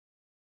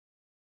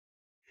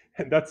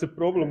 And that's a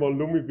problem on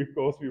LUMI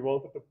because we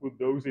wanted to put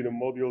those in a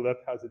module that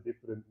has a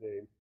different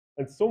name.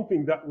 And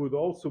something that would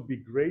also be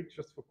great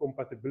just for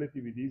compatibility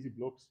with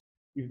EasyBlocks,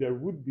 if there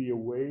would be a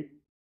way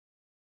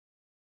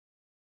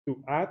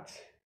to add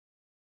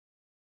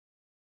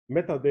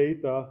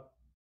metadata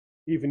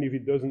even if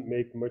it doesn't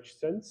make much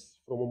sense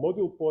from a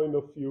module point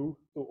of view,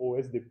 to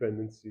OS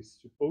dependencies.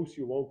 Suppose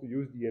you want to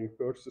use the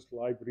ncurses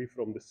library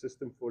from the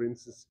system, for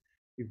instance,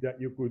 if that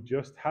you could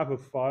just have a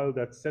file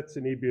that sets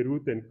an EB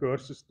root and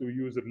curses to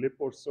user lib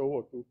or so,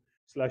 or to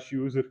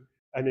 /user,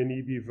 and an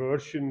EB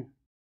version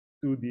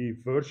to the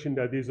version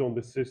that is on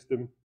the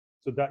system,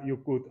 so that you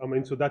could,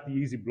 so that the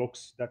easy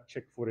blocks that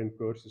check for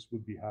ncurses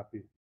would be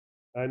happy.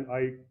 And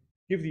I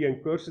give the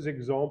ncurses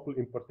example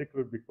in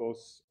particular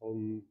because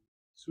on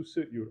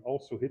SUSE you're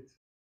also hit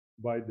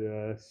by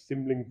the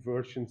symlink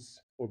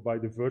versions or by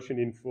the version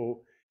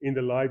info in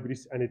the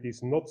libraries, and it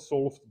is not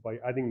solved by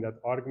adding that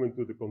argument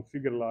to the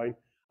configure line.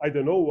 I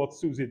don't know what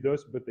SUSE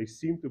does, but they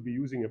seem to be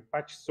using a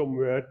patch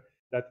somewhere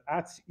that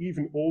adds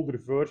even older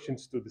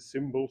versions to the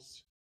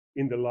symbols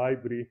in the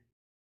library,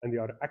 and they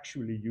are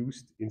actually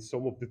used in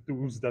some of the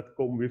tools that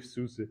come with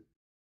SUSE.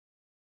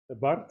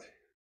 Bart?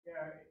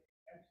 Yeah,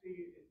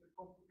 actually, it's a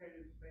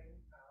complicated thing.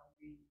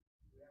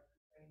 We have the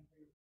same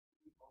thing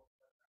because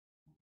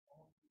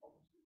almost the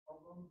opposite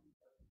problem,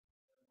 because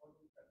the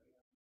modules that we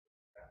have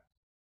set,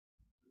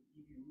 the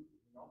EB root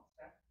is not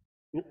set,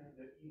 and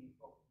the EB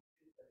problem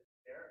is that it's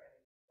there and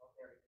it's not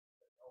there.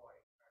 It's oh, I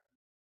can't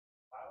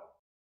file,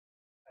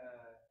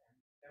 and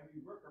then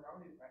we work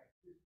around it by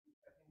explicitly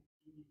setting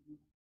EB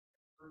root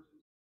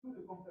versus to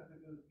the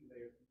compatibility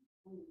layer to be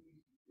fully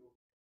EasyBuild.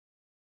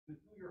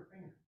 Just do your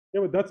thing.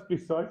 Yeah, but that's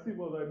precisely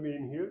what I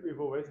mean here with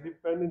OS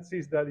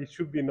dependencies, that it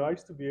should be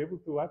nice to be able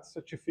to add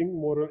such a thing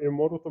in a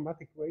more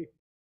automatic way.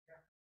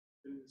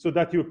 Yeah. So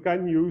that you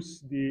can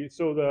use the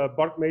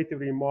Bart made a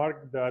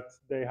remark that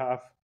they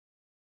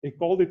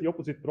called it the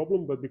opposite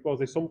problem, but because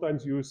they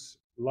sometimes use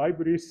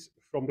libraries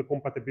from the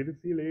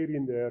compatibility layer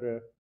in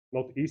their,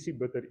 not EC,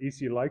 but their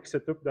EC-like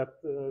setup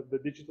that the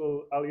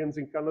Digital Alliance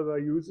in Canada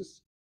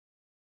uses,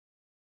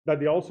 that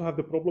they also have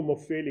the problem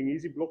of failing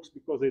easy blocks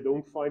because they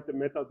don't find the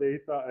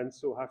metadata and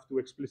so have to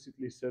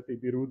explicitly set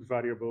the root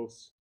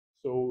variables.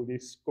 So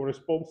this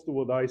corresponds to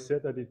what I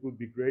said, that it would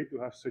be great to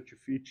have such a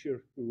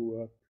feature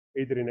to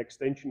either an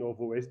extension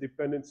of OS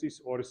dependencies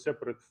or a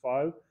separate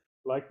file,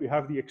 like we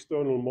have the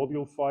external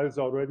module files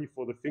already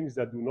for the things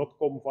that do not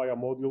come via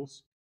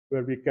modules,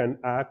 where we can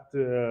add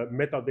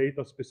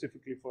metadata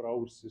specifically for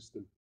our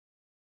system.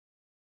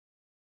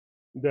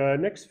 The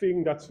next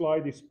thing, that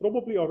slide is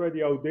probably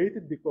already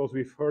outdated because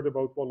we've heard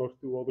about one or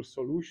two other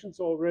solutions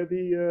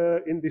already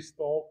in this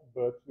talk,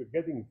 but we're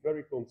getting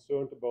very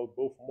concerned about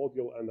both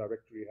module and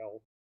directory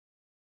health.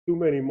 Too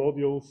many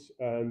modules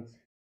and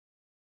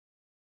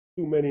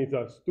too many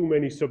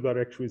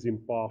subdirectories in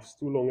paths,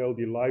 too long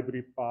LD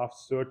library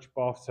paths, search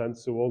paths, and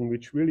so on,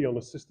 which really on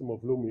a system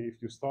of LUMI,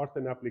 if you start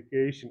an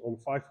application on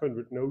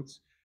 500 nodes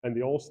and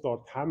they all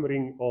start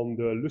hammering on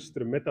the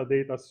Lustre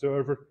metadata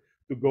server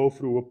to go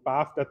through a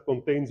path that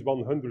contains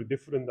 100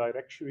 different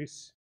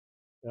directories,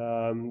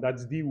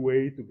 that's the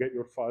way to get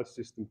your file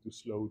system to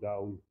slow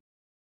down.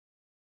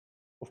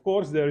 Of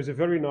course, there is a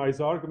very nice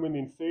argument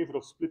in favor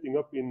of splitting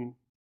up in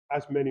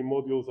as many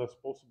modules as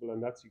possible,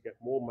 and that's you get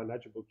more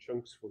manageable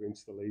chunks for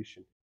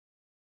installation.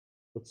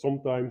 But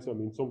sometimes,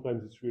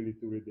 sometimes it's really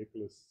too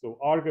ridiculous. So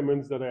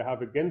arguments that I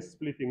have against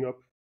splitting up,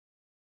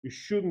 you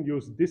shouldn't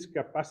use disk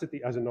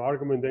capacity as an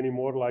argument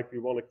anymore, like we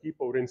want to keep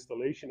our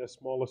installation as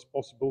small as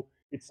possible.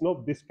 It's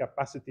not disk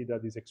capacity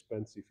that is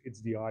expensive,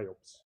 it's the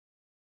IOPS.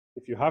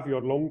 If you have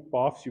your long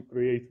paths, you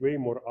create way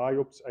more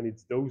IOPS, and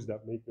it's those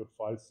that make your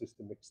file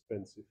system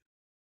expensive.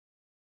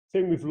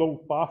 Same with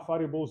long path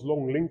variables,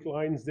 long link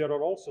lines. They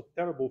are also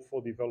terrible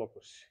for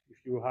developers.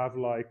 If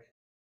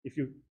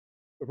you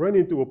run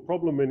into a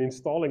problem in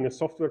installing a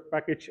software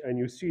package and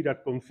you see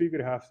that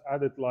configure has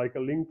added like a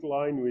link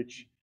line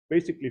which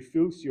basically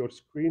fills your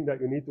screen, that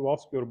you need to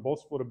ask your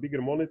boss for a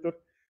bigger monitor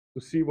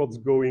to see what's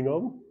going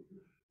on,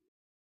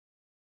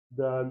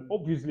 then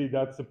obviously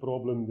that's a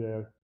problem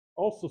there.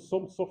 Also,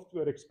 some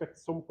software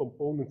expects some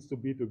components to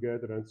be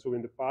together, and so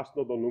in the past,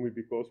 not on LUMI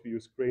because we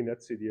use Cray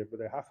NetCDF, but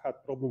I have had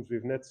problems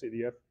with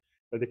NetCDF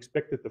that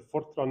expected the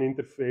Fortran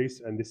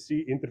interface and the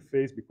C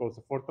interface, because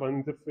the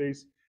Fortran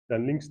interface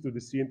then links to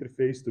the C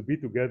interface, to be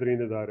together in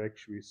the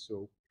directory.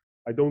 So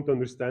I don't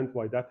understand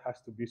why that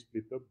has to be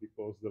split up,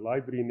 because the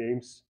library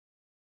names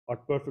are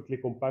perfectly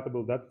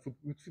compatible. That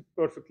would fit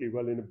perfectly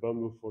well in a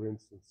bundle, for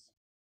instance.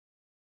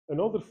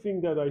 Another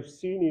thing that I've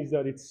seen is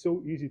that it's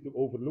so easy to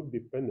overlook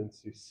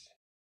dependencies.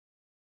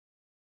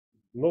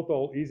 Not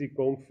all easy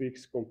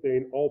configs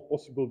contain all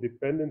possible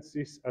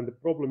dependencies, and the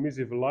problem is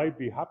if a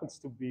library happens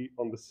to be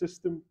on the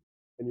system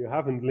and you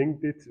haven't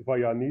linked it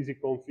via an easy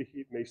config,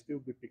 it may still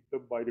be picked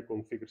up by the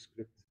configure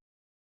script.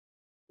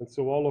 And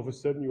so all of a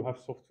sudden you have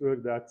software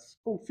that's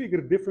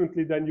configured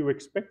differently than you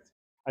expect,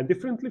 and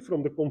differently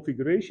from the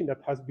configuration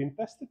that has been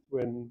tested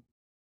when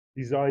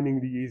designing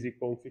the easy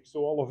config. So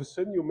all of a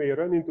sudden you may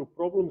run into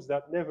problems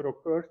that never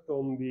occurred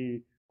on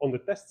the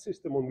test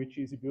system on which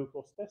EasyBuild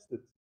was tested.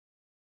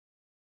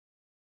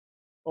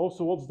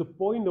 Also, what's the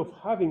point of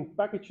having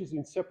packages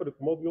in separate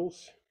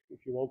modules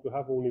if you want to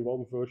have only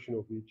one version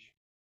of each?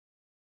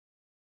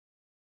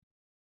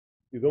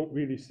 You don't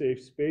really save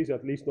space,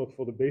 at least not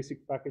for the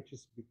basic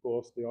packages,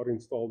 because they are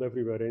installed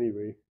everywhere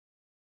anyway.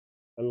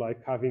 And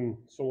like having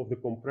some of the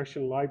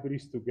compression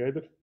libraries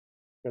together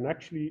can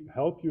actually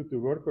help you to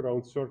work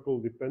around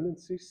circle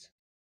dependencies,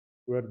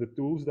 where the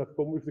tools that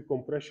come with the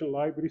compression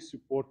libraries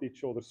support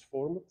each other's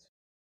format.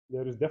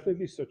 There is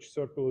definitely such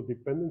circular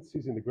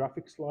dependencies in the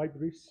graphics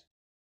libraries.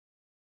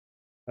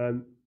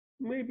 And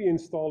maybe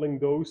installing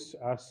those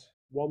as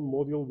one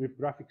module with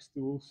graphics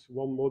tools,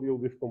 one module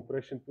with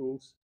compression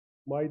tools,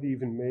 might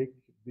even make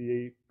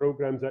the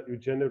programs that you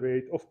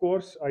generate. Of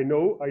course, I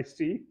know, I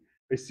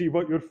see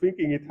what you're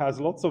thinking. It has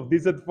lots of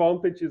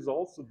disadvantages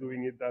also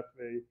doing it that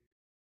way.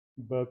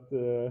 But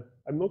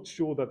I'm not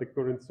sure that the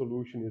current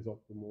solution is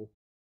optimal.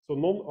 So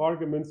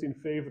non-arguments in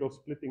favor of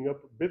splitting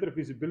up, better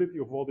visibility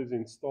of what is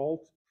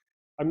installed.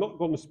 I'm not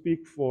going to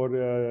speak for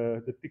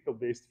the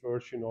tickle-based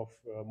version of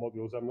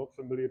modules. I'm not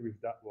familiar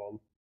with that one.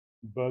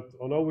 But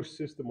on our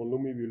system, on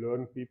LUMI, we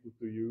learn people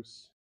to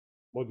use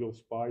Module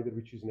Spider,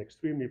 which is an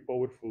extremely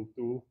powerful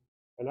tool.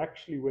 And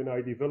actually, when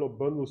I develop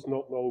bundles,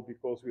 not now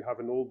because we have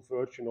an old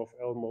version of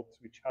LMOD,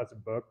 which has a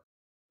bug,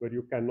 where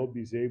you cannot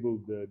disable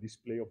the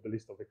display of the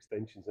list of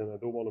extensions. And I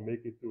don't want to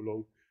make it too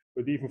long.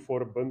 But even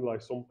for a bundle, I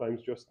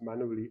sometimes just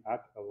manually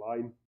add a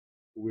line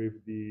with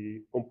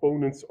the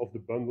components of the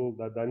bundle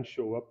that then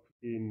show up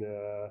in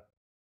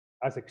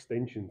as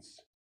extensions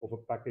of a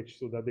package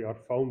so that they are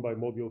found by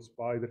Module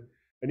Spider.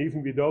 And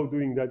even without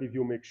doing that, if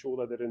you make sure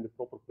that they're in the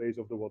proper place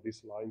of the what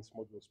is lines,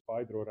 Module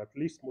Spider, or at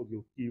least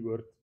Module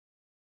Keyword,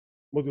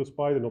 Module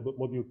Spider, no, but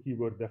Module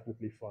Keyword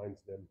definitely finds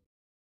them.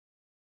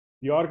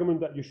 The argument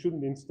that you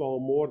shouldn't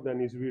install more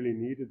than is really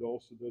needed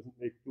also doesn't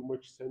make too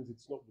much sense.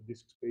 It's not the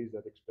disk space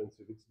that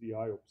expensive, it's the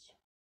IOPS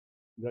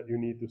that you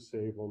need to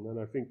save on. And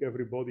I think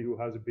everybody who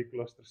has a big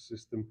cluster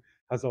system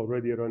has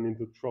already run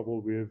into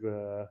trouble with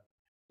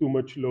too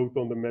much load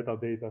on the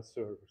metadata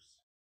servers.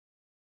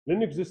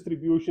 Linux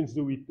distributions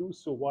do it too,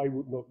 so why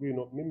would we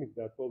not mimic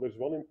that? Well, there's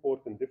one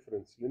important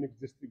difference. Linux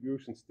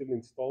distributions still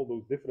install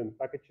those different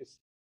packages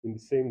in the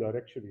same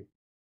directory.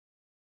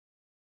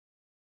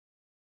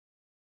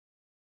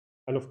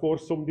 And of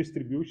course, some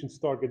distributions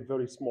target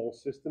very small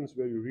systems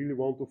where you really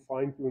want to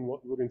fine-tune what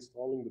you're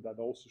installing, but that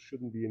also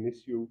shouldn't be an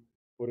issue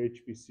for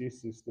HPC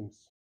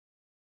systems.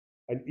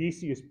 And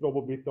Easy is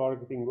probably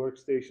targeting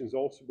workstations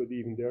also, but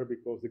even there,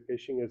 because the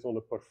caching is on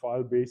a per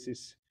file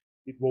basis,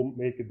 it won't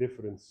make a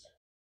difference.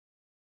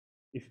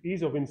 If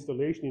ease of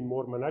installation in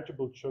more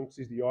manageable chunks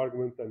is the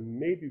argument, then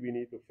maybe we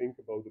need to think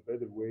about a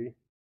better way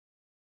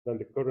than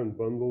the current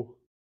bundle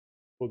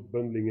for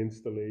bundling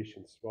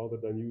installations rather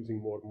than using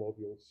more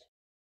modules.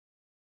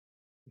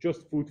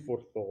 Just food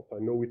for thought. I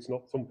know it's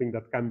not something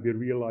that can be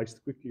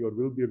realized quickly or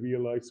will be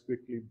realized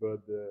quickly,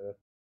 but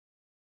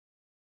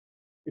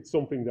it's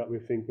something that we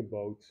think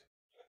about.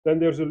 Then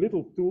there's a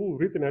little tool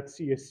written at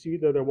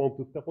CSC that I want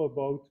to tell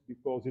about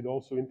because it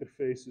also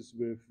interfaces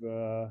with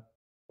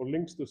or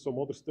links to some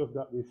other stuff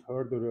that we've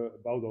heard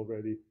about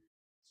already.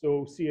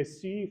 So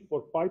CSC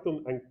for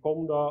Python and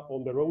Conda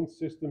on their own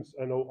systems,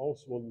 and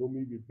also on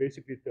LUMI, we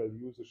basically tell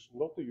users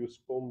not to use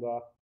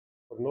Conda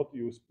or not to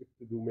use Pip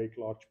to do make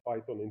large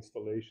Python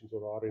installations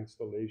or R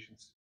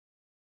installations.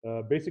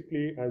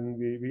 Basically, and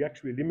we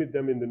actually limit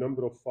them in the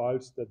number of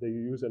files that they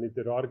use. And if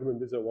their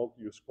argument is I want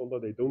to use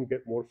Conda, they don't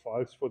get more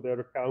files for their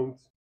account.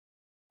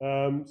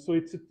 So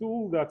it's a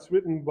tool that's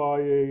written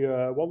by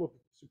one of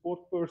the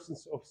support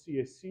persons of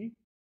CSC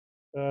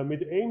with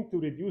the aim to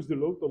reduce the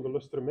load on the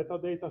Lustre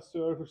metadata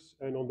servers.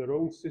 And on their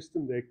own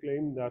system, they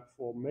claim that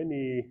for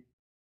many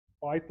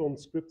Python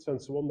scripts and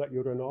so on that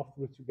you run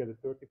afterwards, you get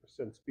a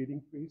 30% speed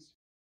increase.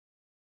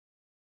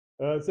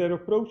 Their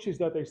approach is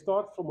that they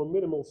start from a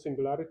minimal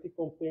singularity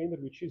container,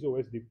 which is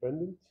OS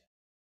dependent.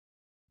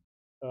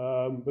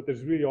 But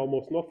there's really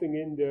almost nothing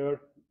in there.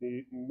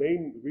 The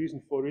main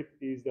reason for it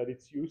is that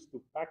it's used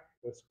to pack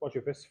a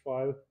squashfs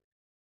file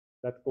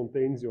that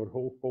contains your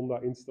whole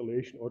Conda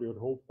installation or your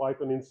whole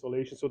Python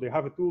installation. So they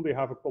have a tool, they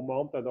have a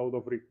command that out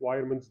of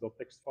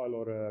requirements.txt file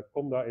or a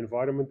Conda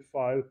environment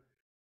file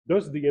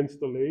does the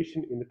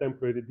installation in the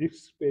temporary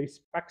disk space,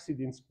 packs it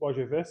in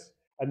squashfs,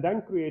 and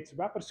then creates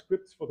wrapper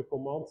scripts for the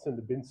commands and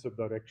the bin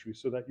subdirectory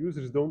so that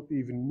users don't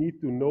even need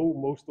to know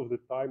most of the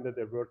time that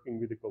they're working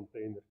with a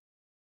container.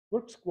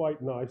 Works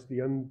quite nicely,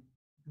 and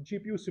the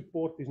GPU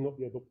support is not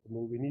yet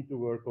optimal. We need to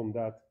work on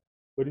that.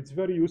 But it's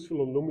very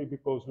useful on LUMI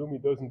because LUMI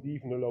doesn't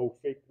even allow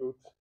fake root.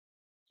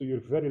 So you're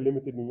very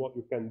limited in what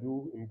you can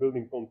do in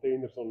building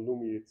containers on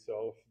LUMI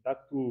itself.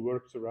 That tool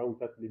works around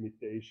that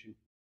limitation.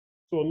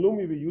 So on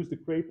LUMI, we use the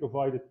Cray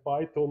provided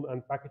Python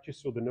and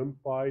packages. So the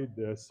NumPy,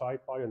 the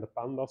SciPy, and the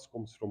Pandas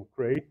comes from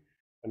Cray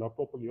and are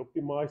properly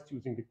optimized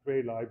using the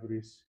Cray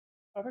libraries.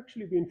 I've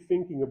actually been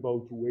thinking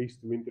about ways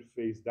to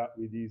interface that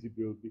with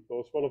EasyBuild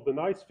because one of the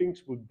nice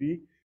things would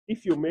be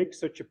if you make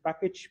such a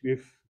package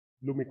with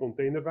LUMI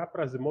Container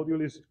Wrapper, as the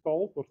module is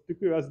called, or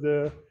Tuku as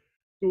the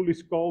tool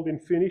is called in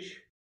Finnish,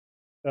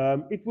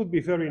 it would be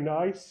very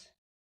nice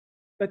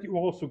that you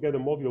also get a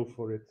module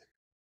for it.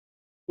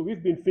 So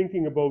we've been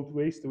thinking about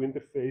ways to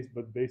interface,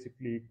 but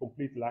basically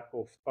complete lack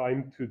of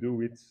time to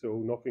do it,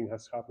 so nothing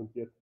has happened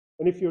yet.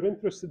 And if you're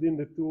interested in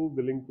the tool,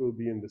 the link will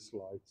be in the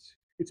slides.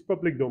 It's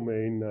public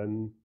domain,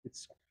 and it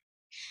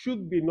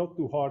should be not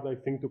too hard, I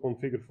think, to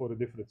configure for a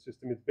different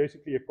system. It's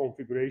basically a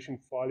configuration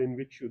file in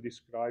which you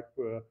describe,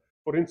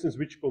 for instance,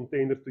 which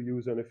container to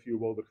use and a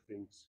few other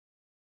things.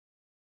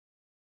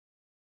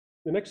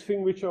 The next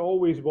thing which I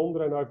always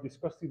wonder, and I've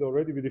discussed it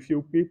already with a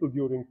few people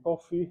during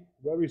coffee,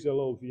 where is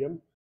LLVM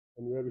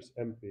and where is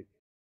MPIG?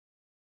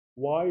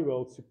 Why?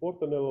 Well,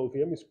 support on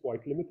LLVM is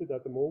quite limited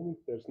at the moment.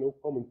 There's no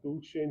common tool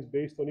chains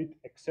based on it,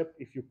 except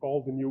if you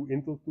call the new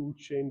Intel tool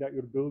chain that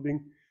you're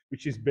building,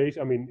 which is based,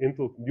 I mean,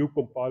 Intel new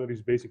compiler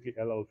is basically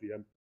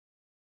LLVM.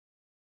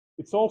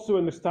 It's also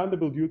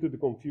understandable due to the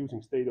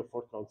confusing state of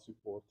Fortran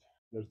support.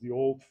 There's the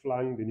old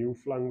Flang, the new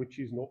Flang, which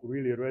is not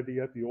really ready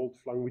yet, the old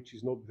Flang, which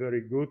is not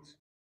very good.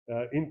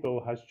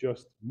 Intel has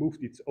just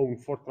moved its own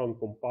Fortran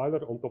compiler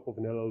on top of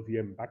an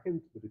LLVM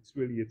backend, but it's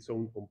really its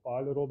own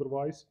compiler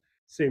otherwise.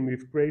 Same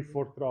with Cray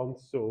Fortran.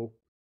 So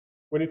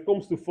when it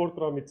comes to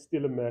Fortran, it's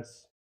still a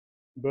mess.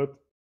 But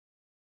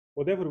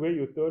whatever way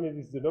you turn it,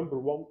 is the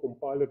 #1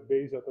 compiler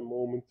base at the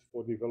moment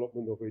for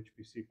development of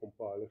HPC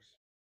compilers.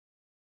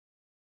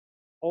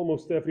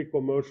 Almost every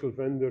commercial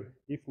vendor,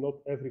 if not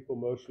every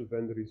commercial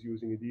vendor, is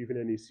using it.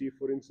 Even NEC,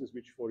 for instance,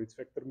 which for its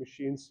vector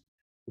machines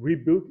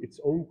rebuilt its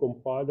own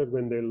compiler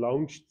when they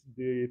launched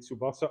the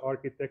Tsubasa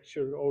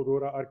architecture,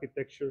 Aurora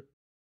architecture,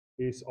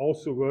 is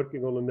also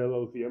working on an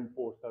LLVM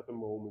port at the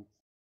moment.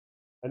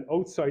 And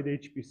outside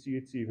HPC,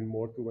 it's even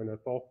more true. When I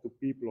talk to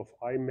people of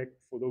IMEC,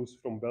 for those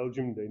from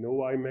Belgium, they know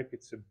IMEC.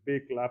 It's a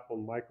big lab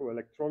on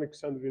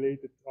microelectronics and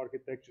related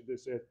architecture. They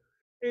said,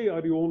 hey,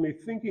 are you only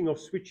thinking of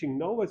switching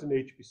now as an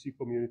HPC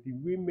community?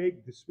 We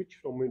make the switch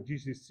from a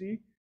GCC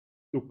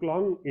to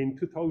Clang in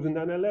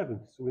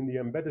 2011. So in the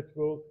embedded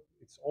world,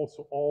 it's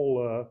also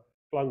all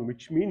Clang,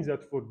 which means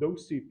that for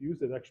those CPUs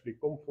that actually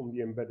come from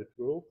the embedded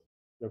world,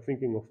 I'm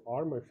thinking of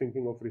ARM, I'm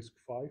thinking of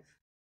RISC-V,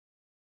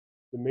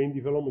 the main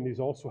development is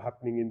also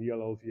happening in the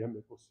LLVM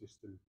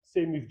ecosystem.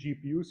 Same with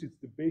GPUs, it's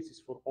the basis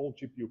for all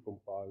GPU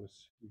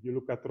compilers. If you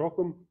look at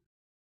ROCm,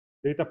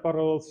 Data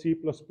Parallel C++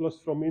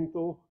 from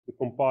Intel, the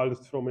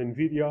compilers from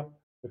NVIDIA,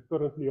 they're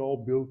currently all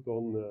built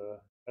on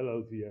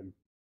LLVM.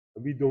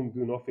 And we don't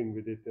do nothing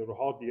with it, or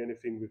hardly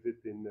anything with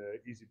it in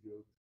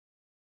EasyBuild.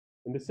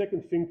 And the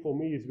second thing for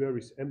me is, where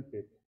is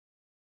MPIG?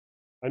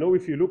 I know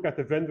if you look at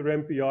the vendor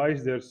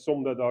MPIs, there's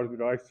some that are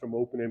derived from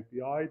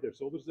OpenMPI,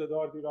 there's others that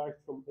are derived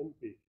from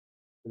MPIG.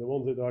 And the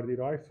ones that are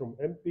derived from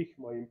MPIG,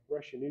 my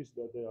impression is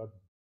that they are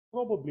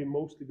probably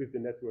mostly with the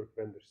network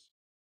vendors.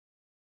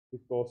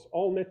 Because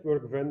all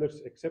network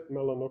vendors except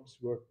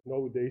Mellanox work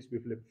nowadays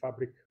with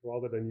libfabric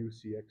rather than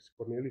UCX.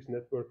 Cornelis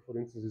Network, for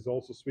instance, is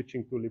also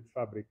switching to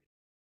libfabric.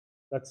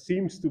 That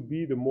seems to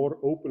be the more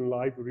open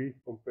library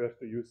compared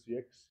to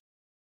UCX.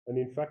 And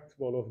in fact,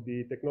 one of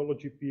the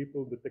technology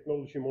people, the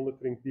technology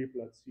monitoring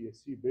people at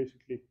CSC,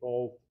 basically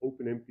called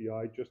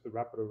OpenMPI just a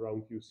wrapper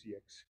around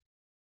UCX,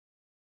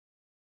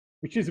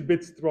 which is a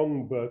bit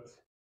strong, but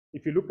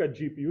if you look at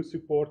GPU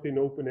support in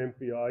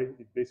OpenMPI,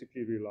 it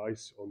basically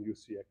relies on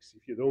UCX.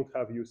 If you don't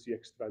have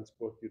UCX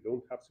transport, you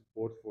don't have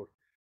support for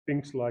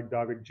things like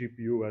direct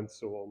GPU and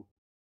so on.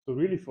 So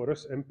really for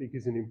us, MPIG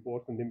is an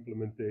important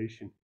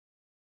implementation.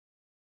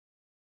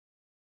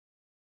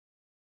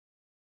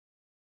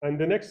 And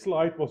the next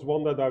slide was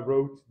one that I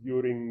wrote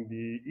during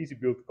the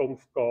EasyBuild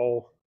conf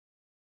call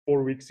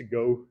 4 weeks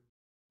ago,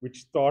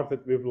 which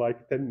started with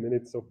like 10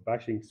 minutes of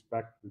bashing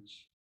spec,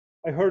 which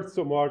I heard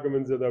some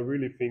arguments that I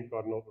really think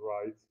are not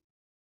right.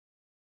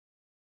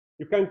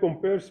 You can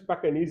compare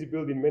spec and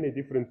EasyBuild in many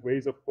different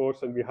ways, of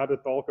course, and we had a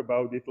talk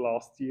about it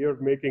last year,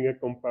 making a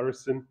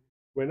comparison.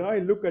 When I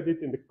look at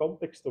it in the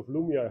context of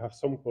LUMI, I have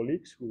some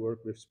colleagues who work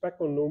with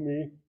spec on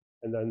LUMI,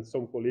 and then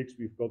some colleagues,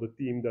 we've got a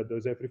team that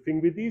does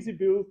everything with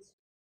EasyBuild.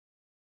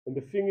 And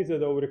the thing is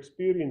that our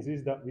experience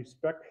is that with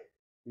spec,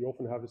 we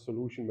often have a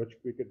solution much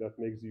quicker that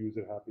makes the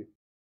user happy.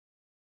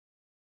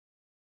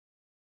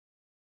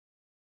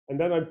 And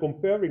then I'm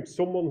comparing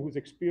someone who's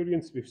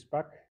experienced with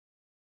spec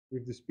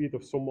with the speed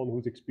of someone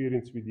who's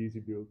experienced with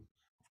EasyBuild.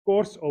 Of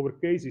course, our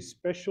case is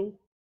special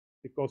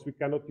because we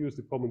cannot use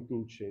the common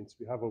tool chains.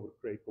 We have our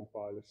Cray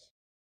compilers.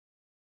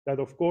 That,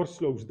 of course,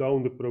 slows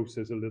down the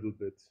process a little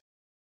bit.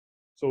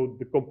 So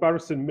the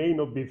comparison may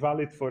not be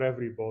valid for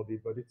everybody,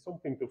 but it's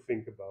something to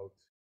think about.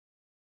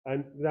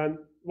 And then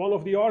one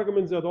of the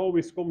arguments that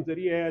always comes that,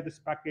 yeah, the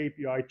spec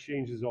API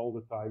changes all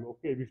the time.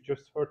 Okay, we've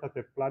just heard that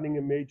they're planning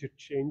a major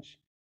change,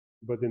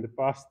 but in the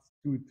past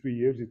 2-3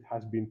 years, it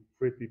has been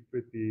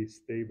pretty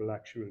stable,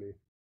 actually.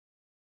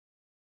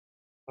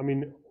 I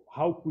mean,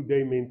 how could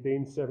they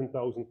maintain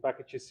 7,000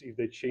 packages if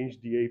they change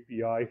the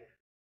API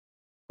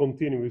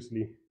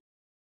continuously?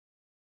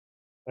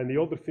 And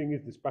the other thing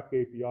is the spec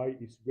API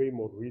is way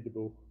more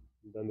readable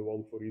than the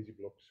one for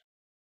EasyBlocks.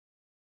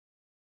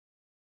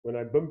 When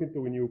I bump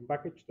into a new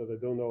package that I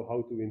don't know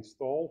how to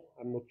install,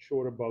 I'm not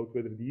sure about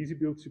whether the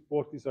EasyBuild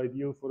support is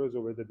ideal for us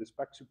or whether the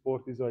spec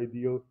support is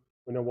ideal.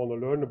 when I want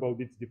to learn about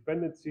its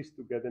dependencies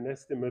to get an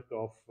estimate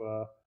of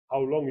how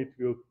long it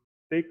will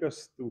take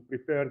us to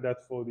prepare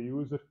that for the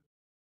user.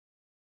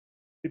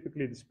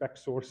 Typically, the spec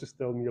sources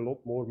tell me a lot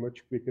more,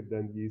 much quicker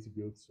than the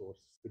EasyBuild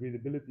sources. The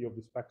readability of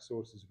the spec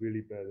source is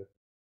really better.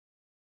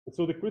 And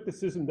so the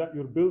criticism that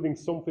you're building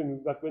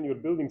something, that when you're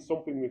building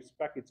something with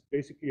spec, it's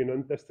basically an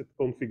untested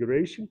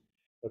configuration.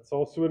 That's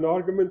also an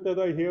argument that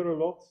I hear a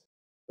lot.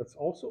 That's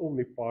also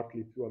only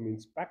partly true. I mean,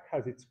 spec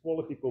has its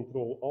quality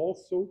control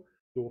also.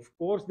 So of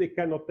course they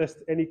cannot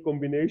test any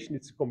combination.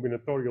 It's a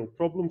combinatorial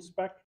problem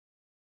spec.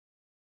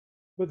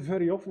 But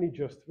very often it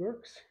just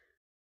works.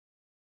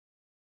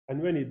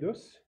 And when it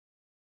does,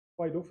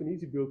 quite often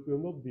EasyBuild will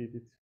not beat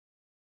it.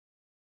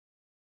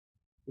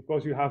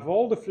 Because you have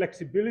all the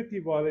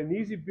flexibility, while in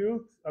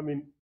EasyBuild, I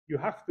mean, you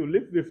have to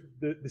live with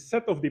the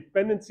set of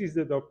dependencies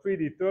that are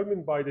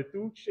predetermined by the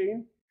tool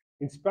chain.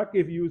 In spec,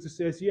 if a user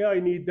says, yeah, I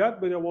need that,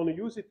 but I want to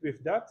use it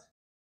with that,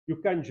 you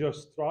can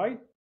just try.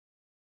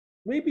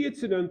 Maybe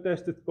it's an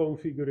untested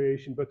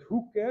configuration, but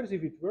who cares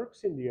if it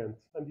works in the end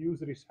and the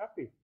user is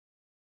happy?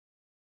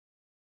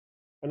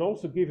 And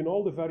also, given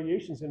all the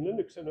variations in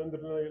Linux and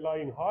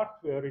underlying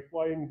hardware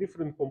requiring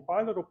different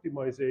compiler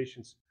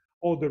optimizations,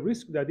 or the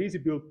risk that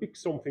EasyBuild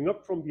picks something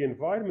up from the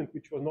environment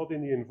which was not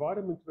in the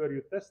environment where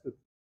you tested,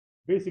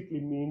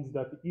 basically means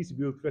that the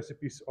EasyBuild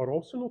recipes are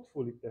also not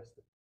fully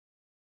tested.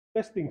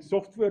 Testing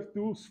software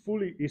tools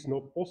fully is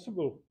not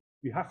possible.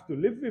 We have to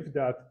live with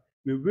that.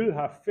 We will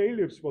have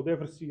failures,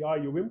 whatever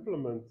CI you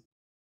implement.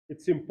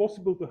 It's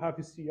impossible to have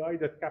a CI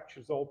that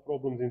captures all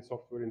problems in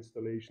software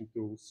installation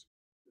tools.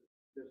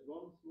 There's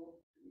one small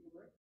thing,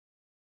 right?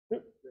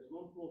 Yep. There's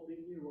one small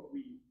thing here. What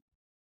we,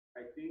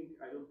 I think,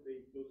 I don't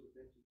pay close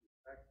attention to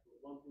facts, but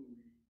one thing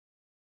we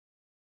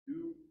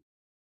do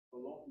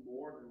a lot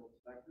more than what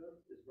Stack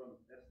does is run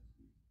test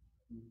suites.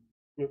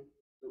 Yep.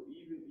 So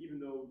even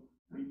though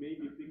we may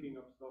be picking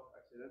up stuff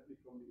accidentally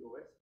from the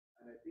OS,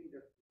 and I think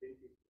that's the same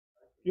case.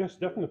 Yes,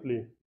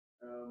 definitely.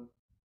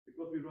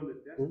 Because we run the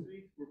test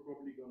suite, we're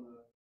probably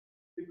gonna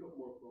pick up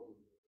more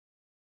problems.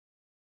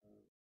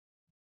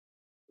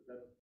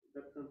 But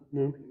that's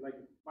something like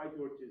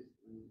PyTorch is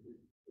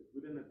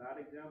good and a bad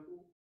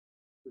example,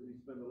 because we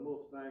spend a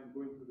lot of time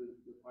going through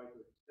the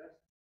PyTorch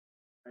test,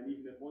 and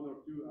even if one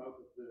or two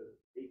out of the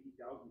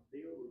 80,000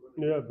 fail, we're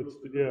going to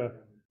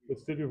but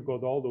still you've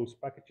got all those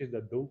packages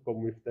that don't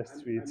come with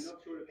test suites. I'm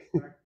not sure if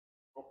Stack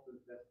often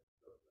tests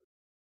stuff like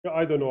that. Yeah,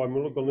 I don't know. I'm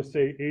not going to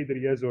say either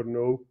yes or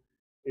no.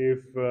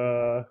 If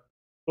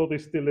Todd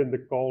is still in the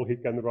call, he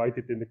can write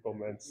it in the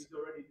comments. He's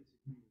already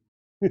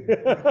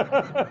disagreeing.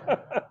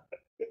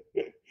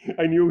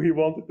 I knew he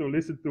wanted to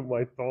listen to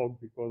my talk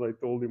because I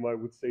told him I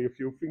would say a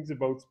few things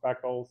about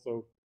spec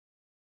also.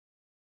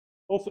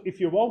 Also, if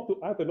you want to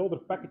add another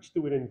package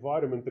to an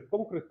environment, the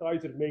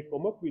concretizer may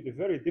come up with a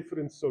very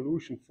different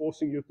solution,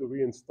 forcing you to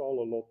reinstall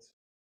a lot.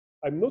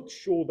 I'm not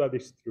sure that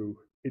is true.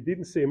 He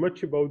didn't say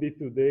much about it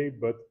today,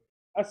 but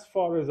as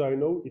far as I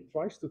know, it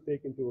tries to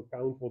take into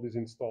account what is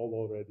installed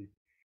already,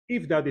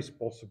 if that is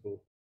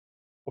possible.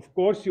 Of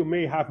course, you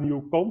may have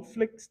new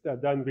conflicts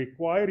that then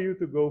require you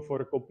to go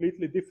for a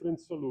completely different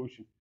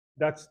solution.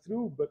 That's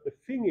true, but the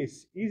thing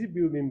is,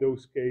 EasyBuild in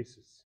those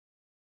cases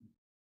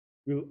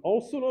will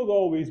also not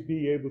always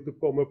be able to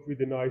come up with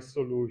a nice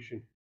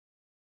solution.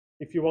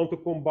 If you want to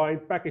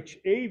combine package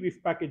A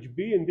with package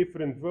B in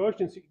different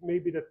versions, it may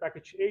be that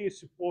package A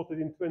is supported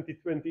in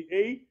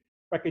 2020A,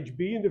 package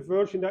B in the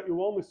version that you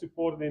want is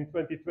supported in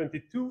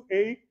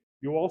 2022A.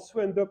 You also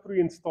end up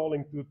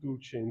reinstalling two tool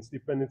chains,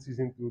 dependencies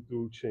in two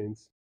tool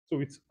chains. So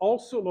it's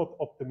also not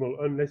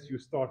optimal unless you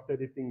start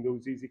editing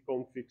those easy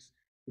configs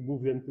to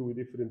move them to a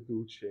different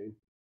tool chain.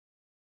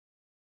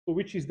 So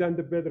which is then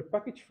the better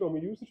package from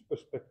a user's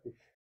perspective?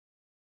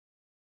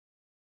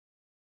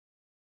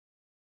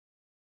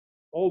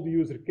 All the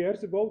user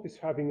cares about is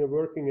having a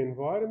working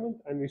environment,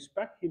 and with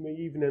spec he may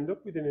even end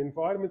up with an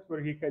environment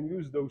where he can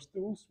use those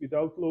tools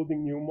without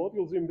loading new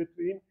modules in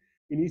between.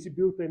 In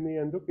EasyBuild they may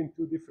end up in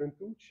two different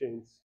tool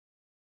chains.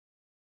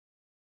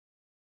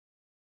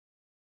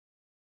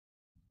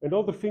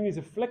 Another thing is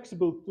a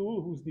flexible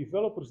tool whose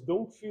developers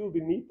don't feel the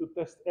need to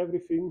test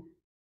everything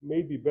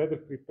may be better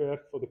prepared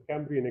for the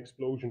Cambrian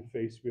explosion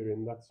phase we're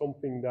in. That's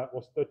something that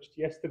was touched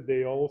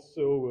yesterday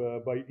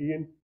also by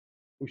Ian,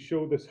 who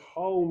showed us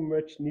how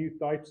much new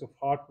types of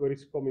hardware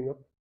is coming up.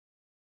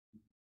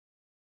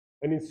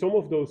 And in some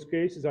of those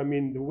cases, I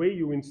mean, the way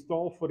you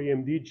install for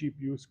AMD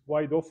GPUs,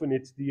 quite often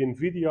it's the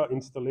NVIDIA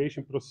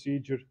installation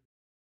procedure,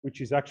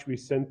 which is actually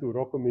sent to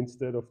ROCm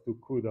instead of to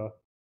CUDA.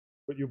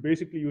 But you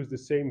basically use the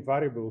same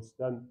variables.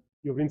 Then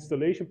your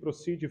installation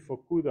procedure for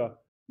CUDA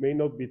may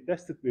not be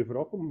tested with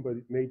ROCm, but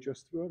it may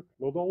just work,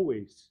 not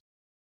always.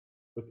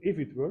 But if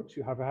it works,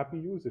 you have a happy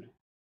user.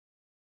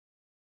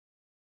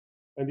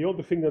 And the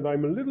other thing that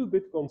I'm a little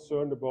bit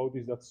concerned about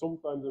is that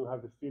sometimes I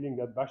have the feeling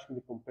that bashing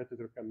the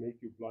competitor can make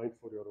you blind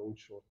for your own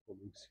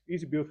shortcomings.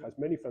 EasyBuild has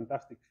many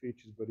fantastic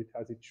features, but it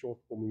has its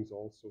shortcomings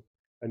also.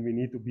 And we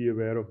need to be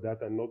aware of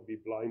that and not be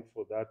blind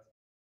for that.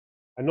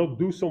 And not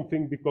do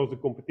something because the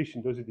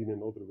competition does it in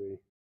another way.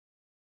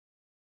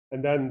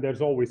 And then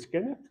there's always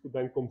Kenneth, who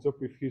then comes up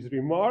with his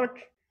remark.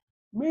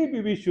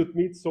 Maybe we should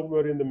meet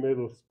somewhere in the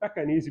middle. Spec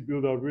and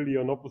EasyBuild are really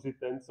on opposite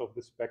ends of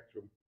the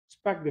spectrum.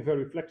 Spec, the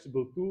very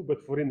flexible tool,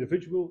 but for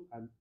individual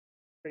and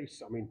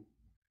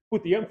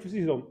put the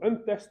emphasis on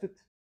untested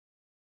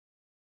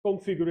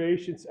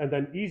configurations, and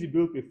then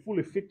EasyBuild with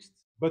fully fixed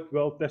but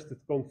well-tested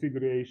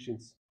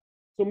configurations.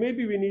 So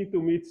maybe we need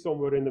to meet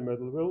somewhere in the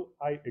middle. Well,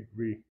 I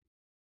agree.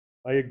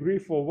 I agree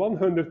for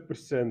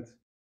 100%.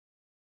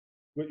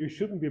 But you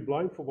shouldn't be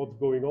blind for what's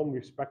going on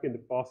with Spec in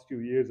the past few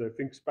years. I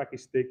think Spec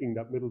is taking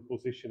that middle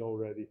position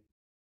already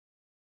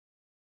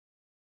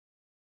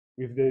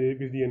with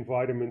the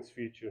environments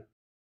feature.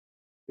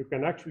 You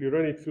can actually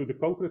run it through the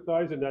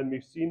concretize, and then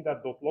we've seen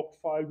that .log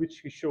file which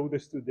he showed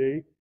us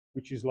today,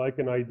 which is like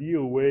an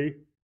ideal way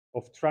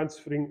of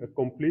transferring a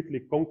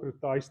completely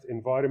concretized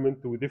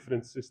environment to a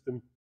different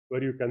system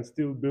where you can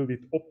still build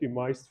it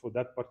optimized for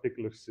that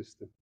particular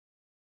system,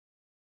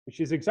 which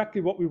is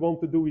exactly what we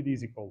want to do with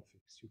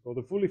EasyConfigs. You've got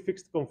a fully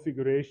fixed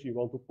configuration, you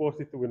want to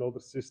port it to another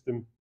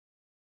system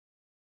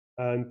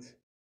and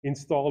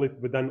install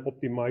it, but then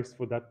optimized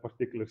for that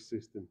particular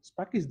system.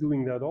 Spec is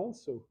doing that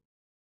also.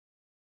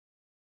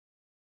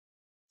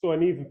 So I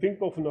even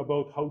think often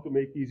about how to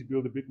make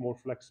EasyBuild a bit more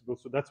flexible.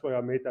 So that's why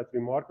I made that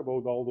remark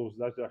about all those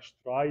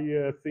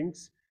 --try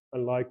things.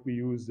 And like we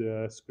use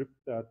a script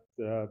that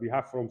we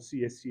have from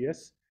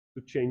CSCS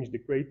to change the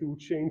Cray tool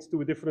chains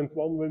to a different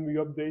one when we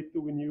update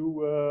to a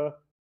new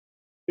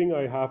thing.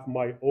 I have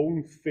my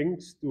own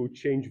things to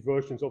change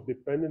versions of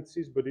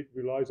dependencies, but it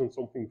relies on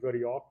something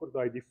very awkward.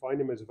 I define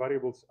them as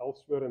variables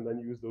elsewhere and then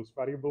use those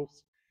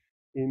variables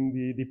in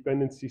the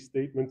dependency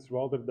statements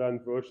rather than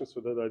versions, so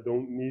that I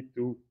don't need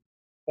to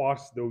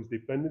parse those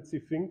dependency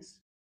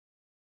things.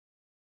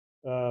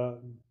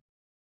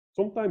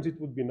 Sometimes it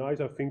would be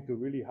nice, I think, to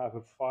really have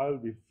a file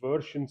with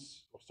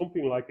versions or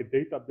something like a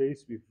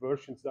database with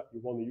versions that you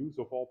want to use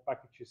of all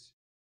packages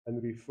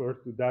and refer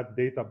to that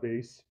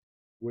database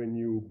when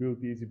you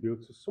build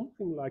EasyBuild. So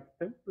something like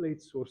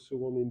templates or so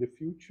on in the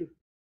future.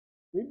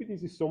 Maybe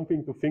this is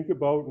something to think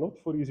about, not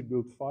for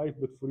EasyBuild 5,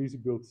 but for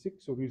EasyBuild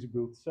 6 or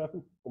EasyBuild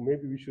 7. Or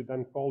maybe we should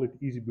then call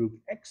it EasyBuild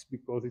X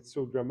because it's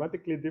so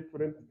dramatically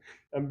different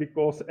and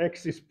because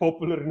X is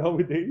popular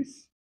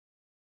nowadays.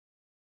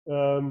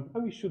 And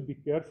we should be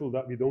careful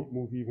that we don't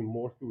move even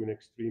more to an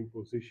extreme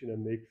position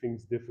and make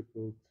things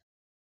difficult.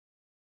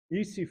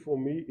 Easy for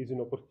me is an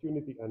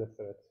opportunity and a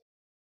threat.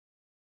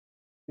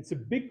 It's a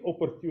big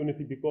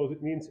opportunity because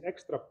it means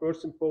extra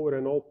person power,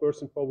 and all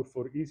person power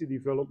for easy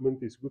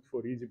development is good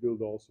for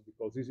EasyBuild also,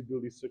 because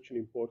EasyBuild is such an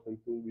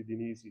important tool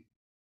within Easy.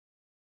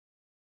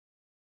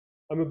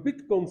 I'm a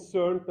bit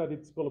concerned that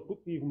it's going to put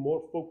even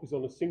more focus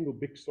on a single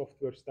big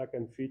software stack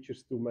and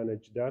features to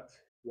manage that,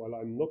 while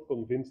I'm not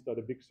convinced that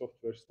a big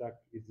software stack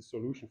is the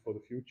solution for the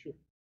future.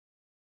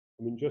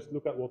 I mean, just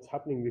look at what's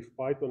happening with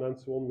Python and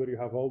so on, where you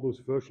have all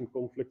those version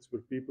conflicts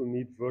where people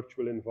need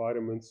virtual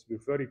environments. We're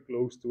very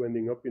close to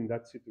ending up in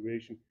that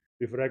situation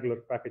with regular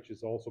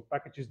packages also.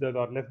 Packages that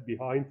are left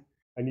behind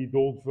and need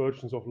old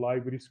versions of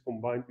libraries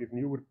combined with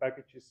newer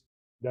packages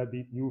that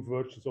need new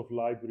versions of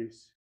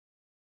libraries.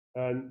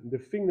 And the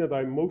thing that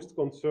I'm most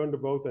concerned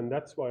about, and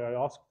that's why I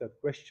asked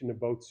that question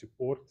about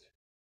support,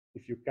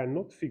 if you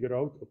cannot figure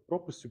out a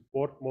proper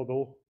support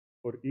model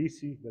for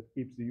Easy that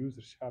keeps the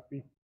users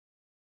happy,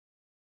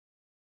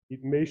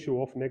 it may show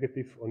off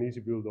negative on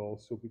EasyBuild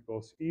also,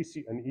 because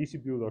Easy and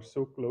EasyBuild are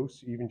so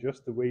close, even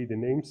just the way the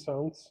name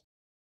sounds,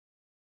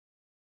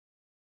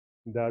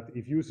 that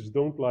if users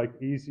don't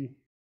like Easy,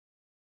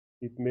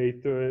 it may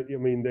turn,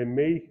 they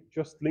may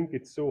just link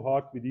it so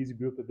hard with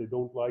EasyBuild that they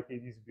don't like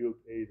EasyBuild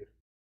either.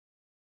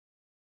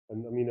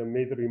 And I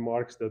made the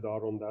remarks that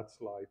are on that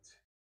slide.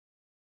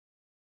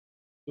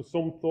 So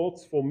some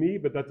thoughts for me,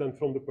 but that's then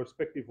from the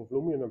perspective of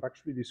LUMI, and I've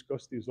actually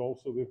discussed this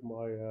also with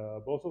my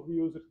boss of the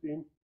user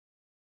team.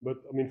 But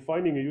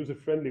finding a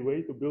user-friendly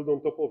way to build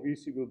on top of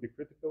Easy will be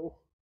critical.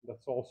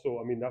 That's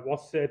also, that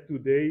was said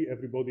today,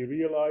 everybody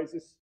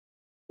realizes.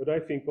 But I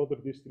think other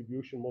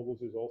distribution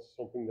models is also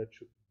something that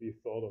should be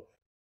thought of.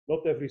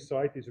 Not every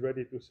site is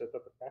ready to set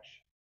up a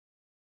cache.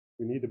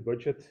 You need a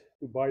budget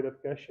to buy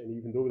that cache, and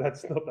even though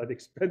that's not that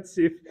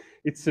expensive,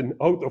 it's an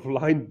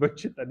out-of-line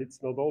budget, and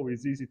it's not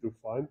always easy to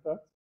find that.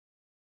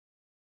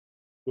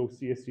 So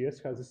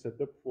CSCS has a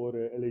setup for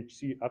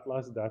LHC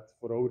Atlas that,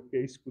 for our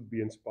case, could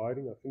be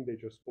inspiring. I think they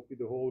just copied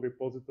the whole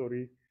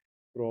repository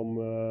from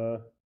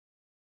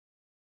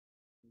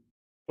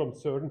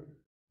CERN.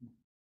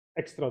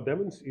 Extra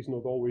daemons is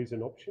not always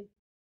an option,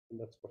 and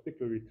that's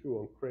particularly true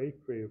on Cray.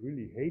 Cray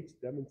really hates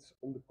daemons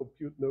on the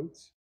compute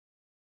nodes,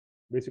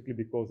 basically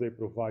because they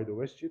provide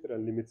OS jitter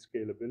and limit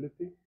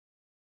scalability.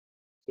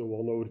 So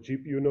on our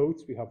GPU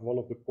nodes, we have one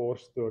of the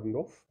cores turned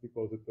off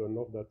because it turned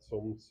off that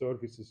some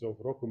services of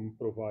Rockham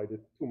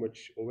provided too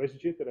much OS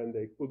jitter and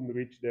they couldn't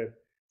reach their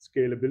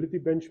scalability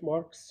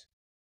benchmarks.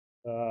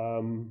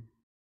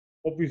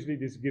 Obviously,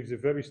 this gives a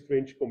very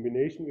strange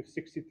combination with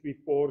 63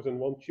 cores and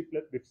one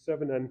chiplet with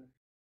 7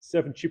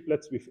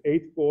 chiplets with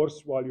 8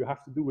 cores, while you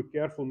have to do a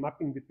careful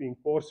mapping between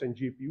cores and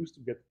GPUs to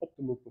get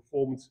optimal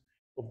performance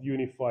of the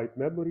unified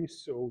memory,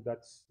 so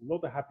that's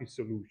not a happy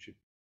solution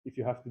if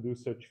you have to do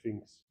such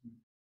things.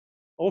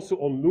 Also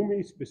on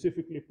LUMI,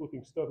 specifically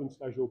putting stuff in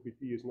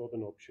 /opt is not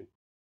an option.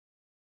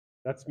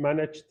 That's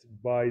managed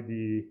by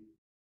the,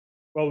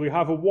 well, we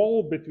have a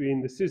wall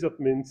between the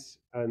sysadmins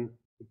and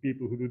the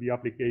people who do the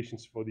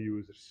applications for the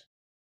users.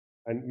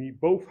 And we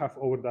both have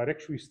our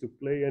directories to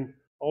play in.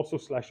 Also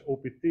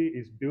 /opt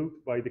is built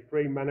by the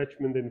Cray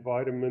management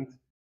environment,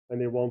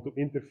 and they want to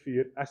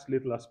interfere as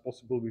little as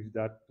possible with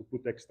that to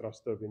put extra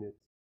stuff in it.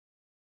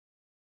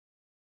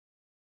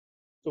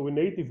 So a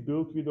native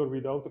build with or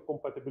without a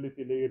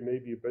compatibility layer may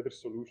be a better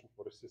solution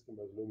for a system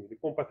as LUMI. The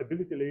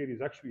compatibility layer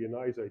is actually a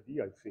nice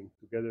idea, I think,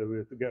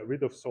 to get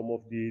rid of some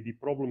of the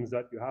problems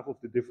that you have of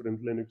the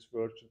different Linux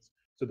versions.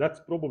 So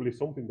that's probably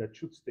something that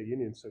should stay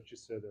in such a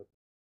setup.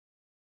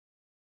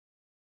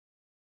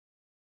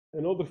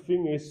 Another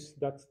thing is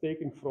that's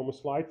taken from a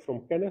slide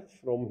from Kenneth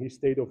from his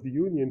State of the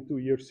Union 2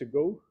 years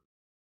ago.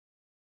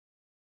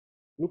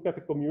 Look at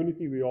the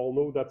community, we all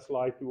know that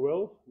slide too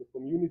well. The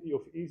community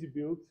of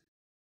EasyBuild,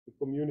 the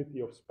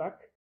community of SPAC,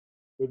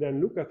 but then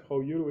look at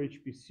how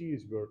EuroHPC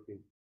is working.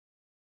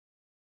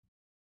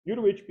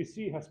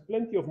 EuroHPC has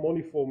plenty of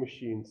money for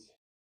machines,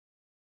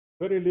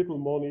 very little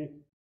money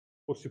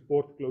for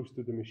support close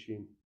to the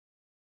machine.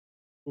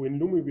 So in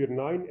LUMI, we're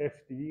 9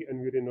 FTE, and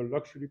we're in a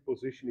luxury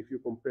position if you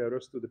compare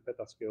us to the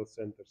petascale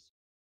centers.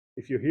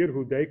 If you hear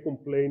who they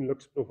complain,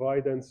 Lux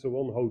Provide and so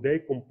on, how they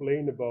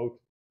complain about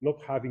not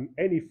having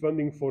any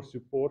funding for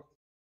support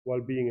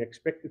while being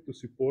expected to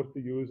support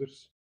the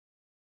users,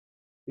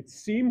 it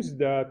seems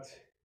that,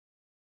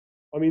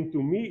 I mean,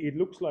 to me, it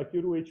looks like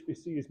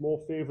EuroHPC is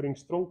more favoring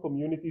strong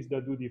communities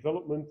that do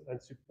development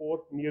and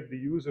support near the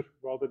user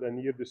rather than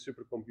near the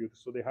supercomputer.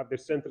 So they have their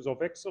centers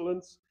of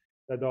excellence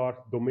that are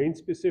domain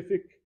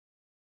specific.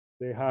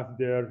 They have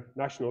their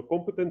national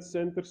competence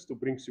centers to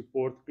bring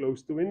support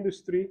close to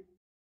industry,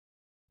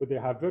 but they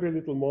have very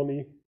little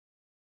money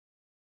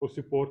for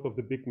support of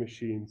the big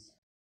machines.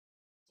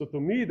 So to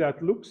me,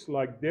 that looks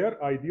like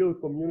their ideal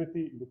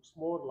community looks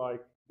more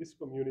like this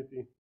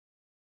community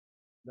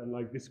than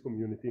like this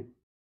community.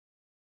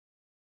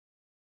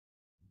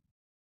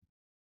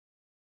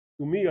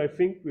 To me, I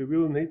think we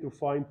will need to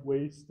find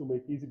ways to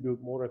make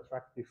EasyBuild more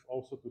attractive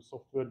also to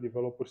software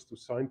developers, to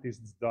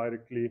scientists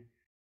directly,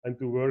 and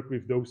to work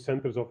with those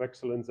centers of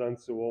excellence and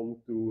so on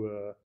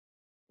to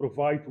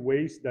provide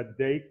ways that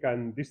they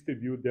can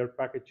distribute their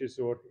packages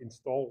or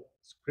install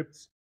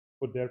scripts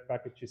for their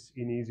packages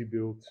in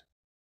EasyBuild.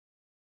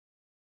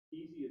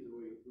 Easy is a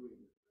way of doing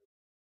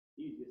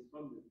it. Easy is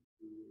funded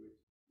to do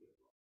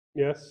it.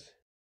 Yes,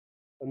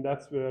 and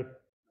that's where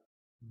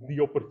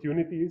the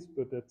opportunity is,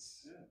 but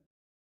that's...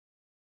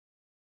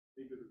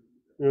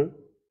 Yeah.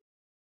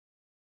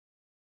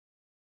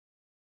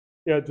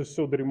 Yeah, just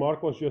so the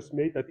remark was just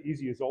made that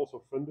Easy is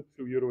also funded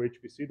through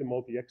EuroHPC, the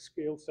multi-X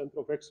scale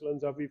center of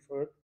excellence that we've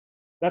heard.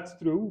 That's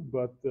true,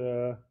 but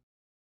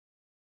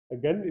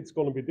again, it's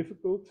going to be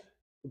difficult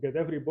to get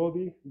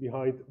everybody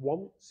behind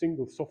one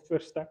single software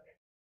stack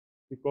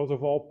because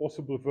of all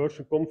possible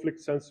version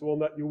conflicts and so on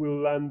that you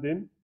will land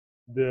in.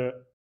 The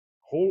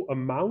whole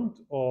amount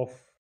of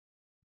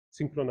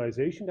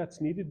synchronization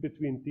that's needed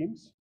between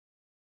teams.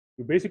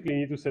 You basically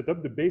need to set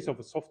up the base of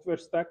a software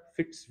stack,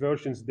 fix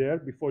versions there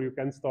before you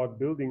can start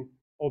building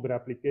other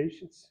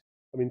applications.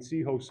 I mean,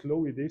 see how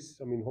slow it is.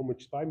 I mean, how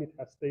much time it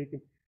has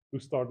taken to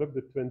start up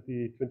the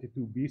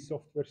 2022B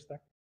software stack.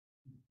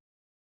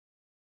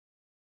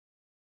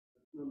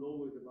 It's not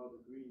always about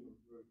agreeing on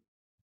version.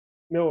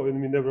 No, I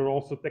mean, there were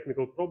also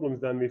technical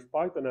problems then with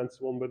Python and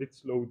so on, but it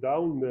slowed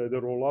down the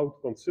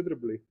rollout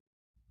considerably.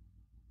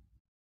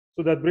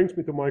 So that brings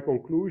me to my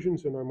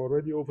conclusions, and I'm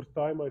already over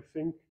time, I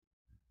think.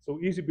 So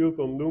EasyBuild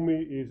on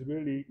LUMI is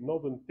really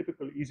not a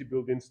typical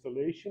EasyBuild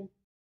installation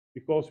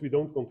because we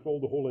don't control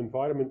the whole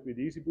environment with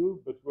EasyBuild,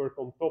 but work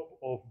on top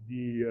of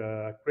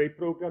the Cray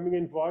Programming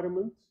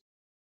Environment.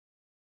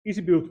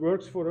 EasyBuild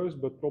works for us,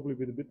 but probably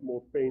with a bit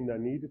more pain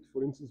than needed,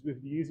 for instance,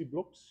 with the Easy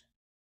blocks.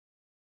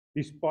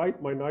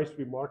 Despite my nice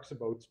remarks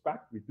about SPAC,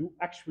 we do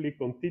actually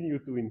continue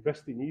to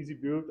invest in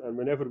EasyBuild, and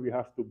whenever we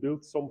have to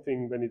build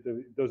something when it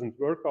doesn't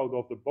work out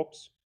of the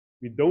box,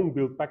 we don't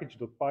build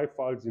package.py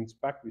files in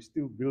SPAC, we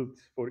still build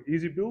for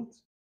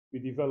EasyBuild, we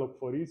develop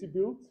for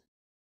EasyBuild,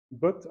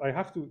 but I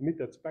have to admit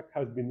that SPAC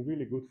has been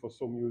really good for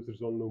some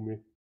users on LUMI.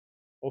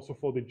 Also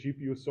for the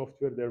GPU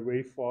software, they're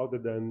way farther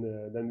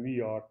than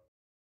we are.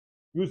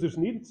 Users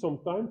needed some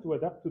time to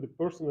adapt to the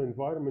personal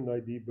environment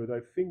ID, but I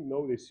think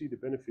now they see the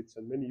benefits,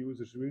 and many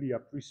users really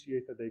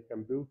appreciate that they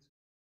can build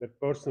their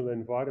personal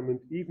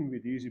environment even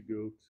with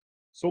EasyBuild.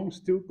 Some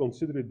still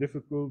consider it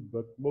difficult,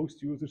 but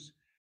most users,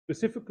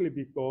 specifically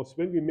because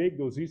when we make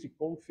those easy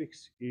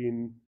configs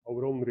in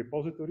our own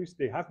repositories,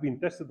 they have been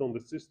tested on the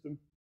system,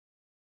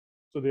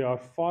 so they are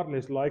far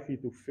less likely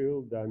to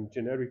fail than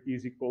generic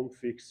easy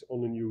configs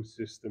on a new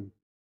system.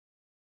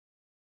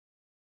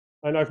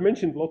 And I've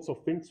mentioned lots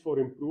of things for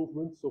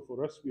improvement. So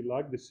for us, we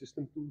like the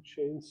system tool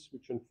chains,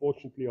 which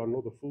unfortunately are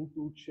not a full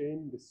tool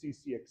chain. The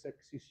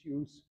CCXX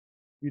issues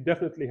We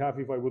definitely have,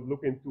 if I would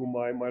look into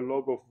my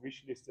log of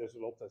wish list, there's a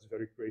lot that's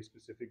very Cray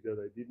specific that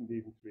I didn't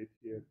even create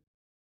here.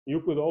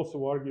 You could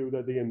also argue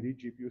that AMD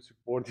GPU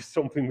support is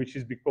something which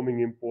is becoming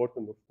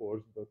important, of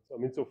course, but I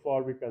mean, so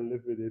far we can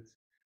live with it.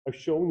 I've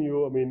shown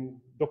you, I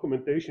mean,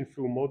 documentation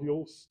through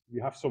modules.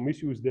 We have some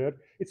issues there.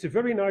 It's a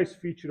very nice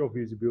feature of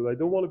EasyBuild. I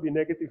don't want to be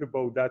negative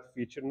about that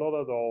feature, not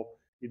at all.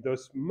 It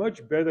does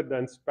much better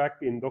than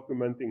spec in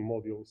documenting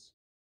modules.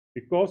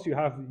 Because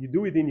you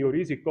do it in your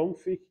easy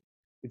config,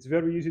 it's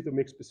very easy to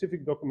make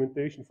specific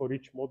documentation for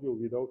each module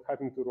without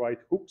having to write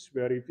hooks,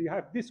 where if you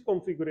have this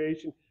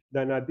configuration,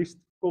 then add this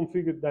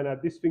configured, then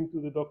add this thing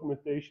to the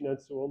documentation and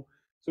so on.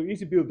 So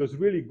EasyBuild does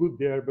really good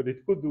there, but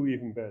it could do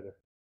even better.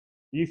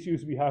 The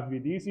issues we have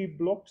with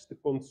EasyBlocks, the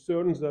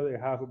concerns that I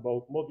have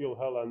about module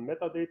hell and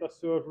metadata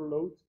server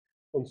load,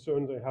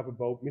 concerns I have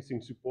about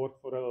missing support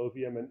for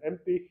LLVM and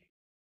MPIG,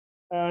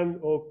 and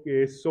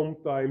okay,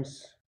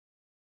 sometimes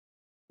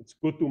it's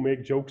good to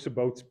make jokes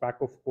about spec,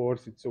 of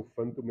course. It's so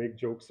fun to make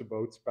jokes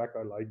about spec.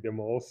 I like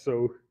them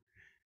also.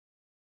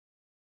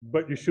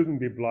 But you shouldn't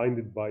be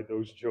blinded by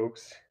those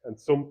jokes. And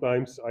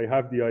sometimes I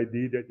have the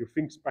idea that you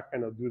think spec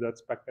cannot do that,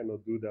 spec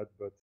cannot do that.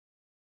 But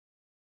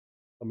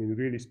I mean,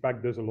 really,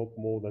 spec does a lot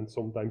more than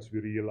sometimes we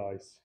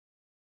realize.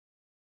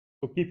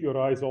 So keep your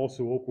eyes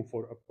also open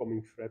for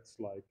upcoming threats,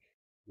 like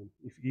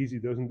if Easy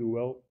doesn't do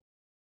well,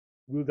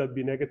 will that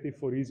be negative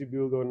for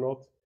EasyBuild or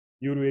not?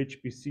 Euro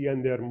HPC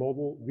and their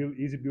model, will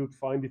EasyBuild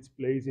find its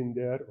place in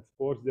there? Of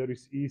course, there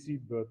is Easy,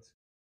 but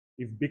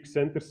if big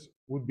centers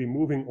would be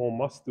moving en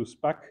masse to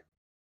spec,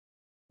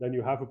 then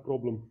you have a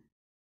problem.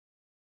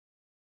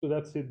 So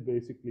that's it,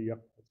 basically.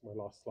 Yep, that's my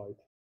last slide.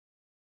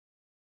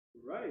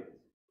 Right.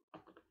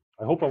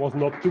 I hope I was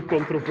not too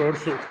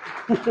controversial.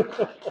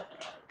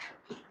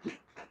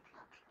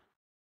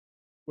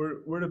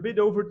 We're a bit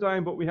over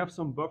time, but we have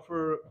some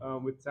buffer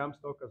with Sam's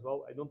talk as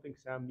well. I don't think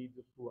Sam needs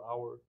a full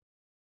hour.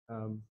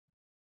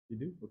 You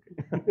do? Okay.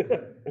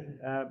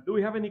 Do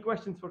we have any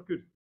questions for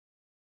Kurt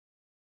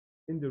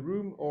in the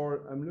room,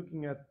 or I'm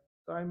looking at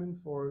Simon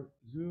for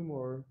Zoom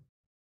or?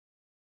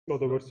 No,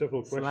 there were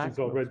several Slack, questions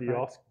not already Slack.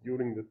 asked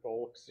during the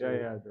talk. So.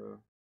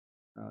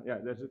 Yeah,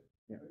 there's a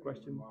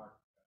question.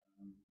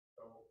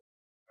 So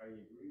I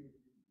agree with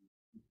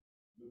you.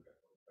 Look at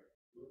what like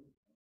doing.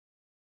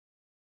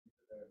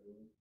 They're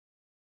doing.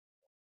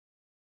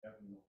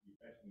 Definitely not be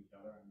bashing each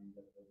other. I mean,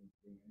 that doesn't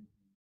bring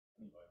anything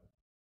anybody.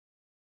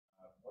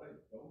 What I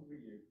don't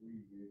really agree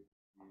with is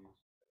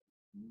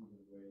moving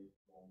away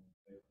from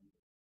basically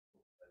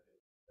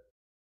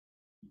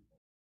people.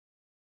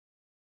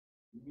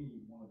 To me,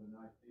 one of the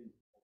nice things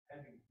of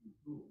having two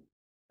tools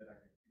that I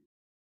can use,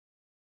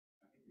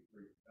 I think it's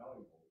very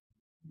valuable.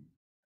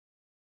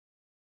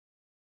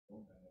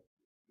 Don't have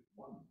just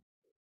one.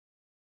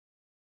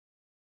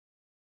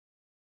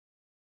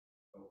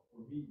 So for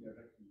me, there's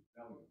actually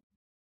value.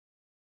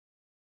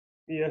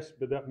 Yes,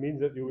 but that means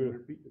that you will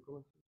repeat the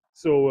comment.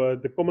 So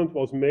the comment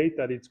was made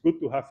that it's good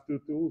to have two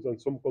tools, and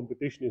some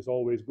competition is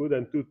always good,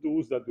 and two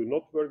tools that do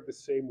not work the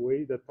same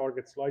way, that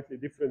target slightly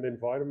different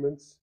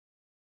environments.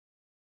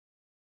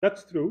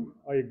 That's true,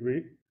 I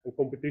agree. And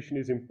competition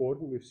is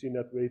important. We've seen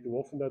that way too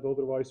often, that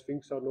otherwise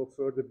things are not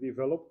further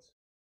developed.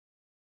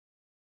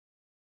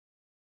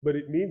 But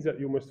it means that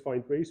you must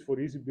find ways for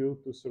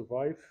EasyBuild to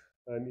survive.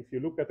 And if you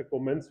look at the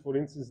comments, for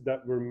instance,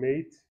 that were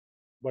made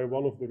by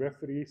one of the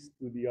referees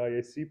to the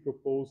IAC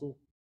proposal,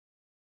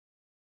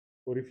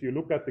 or if you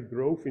look at the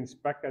growth in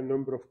spec and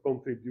number of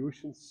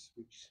contributions,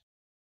 which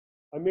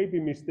I may be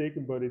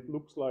mistaken, but it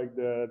looks like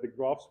the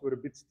graphs were a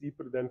bit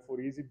steeper than for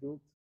EasyBuild.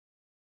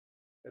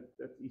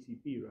 That's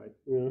ECP, right?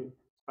 Yeah.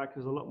 Spec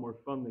has a lot more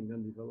funding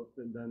than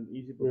development than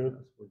EasyBuild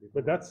has for development.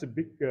 But that's a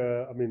big,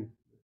 I mean,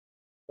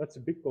 that's a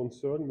big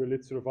concern. Will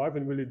it survive,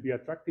 and will it be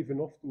attractive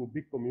enough to a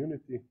big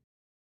community?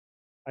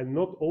 And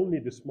not only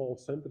the small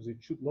centers, it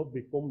should not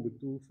become the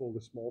tool for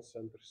the small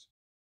centers.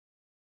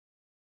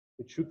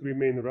 It should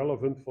remain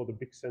relevant for the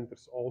big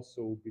centers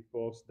also,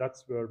 because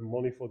that's where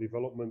money for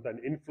development and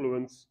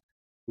influence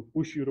to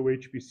push Euro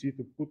HPC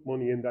to put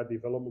money in that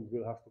development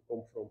will have to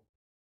come from.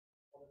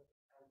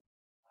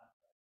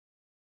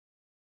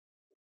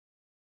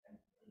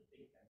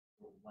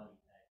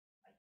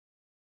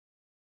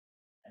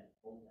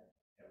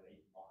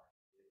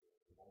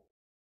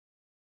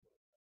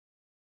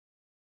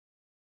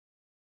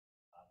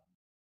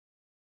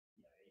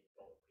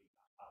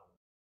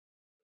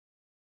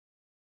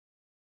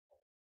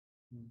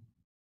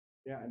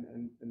 Yeah,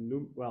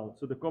 and well,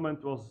 so the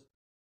comment was,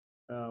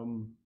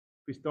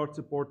 we start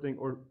supporting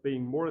or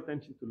paying more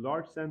attention to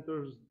large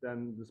centers,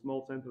 then the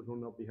small centers will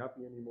not be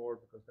happy anymore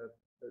because that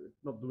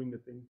it's not doing the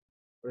thing,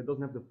 or it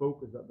doesn't have the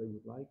focus that they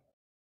would like.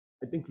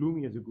 I think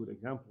LUMI is a good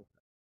example.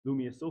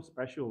 LUMI is so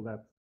special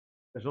that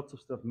there's lots of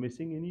stuff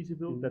missing in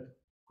EasyBuild that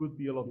could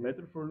be a lot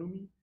better for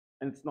LUMI,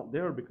 and it's not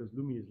there because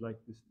LUMI is like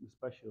the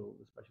special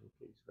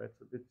case, right?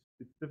 So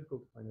it's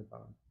difficult to find a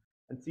balance.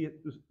 And see,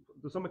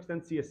 to some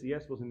extent,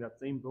 CSCS was in that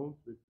same boat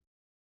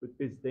with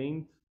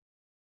BizDaint,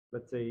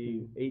 let's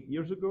say 8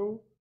 years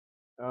ago.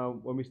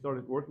 when we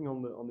started working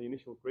on the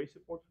initial Cray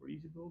support for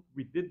EasyBuild.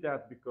 We did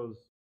that because,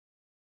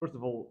 first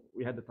of all,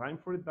 we had the time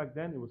for it back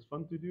then. It was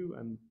fun to do,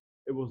 and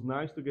it was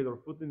nice to get our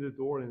foot in the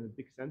door in a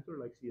big center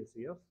like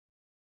CSCS.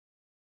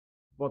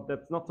 But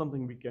that's not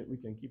something we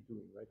can keep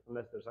doing, right?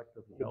 Unless there's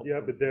actively help. Yeah,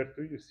 but there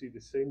too, you see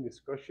the same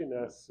discussion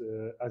as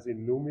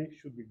in LUMI.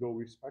 Should we go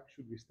with SPAC?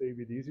 Should we stay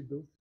with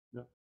EasyBuild?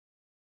 Yeah.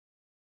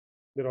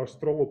 There are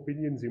strong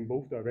opinions in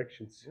both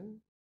directions. Yeah.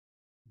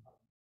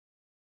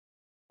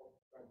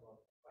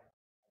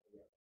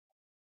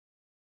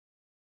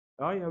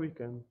 Oh yeah, we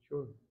can.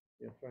 Sure.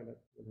 Yeah, try that.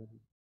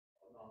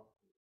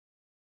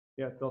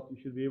 Yeah, I thought you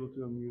should be able to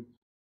unmute.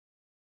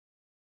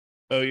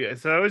 Oh yeah,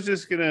 so I was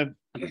just gonna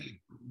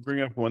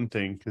bring up one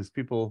thing because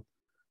people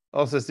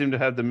also seem to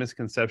have the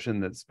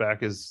misconception that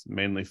SPAC is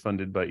mainly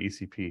funded by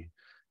ECP.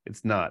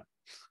 It's not.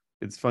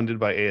 It's funded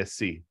by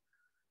ASC,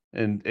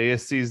 and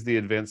ASC is the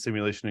Advanced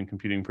Simulation and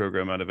Computing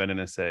Program out of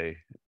NNSA,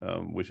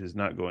 which is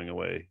not going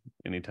away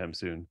anytime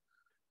soon.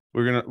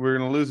 We're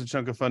gonna lose a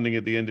chunk of funding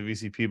at the end of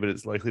ECP, but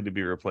it's likely to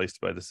be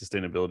replaced by the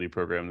sustainability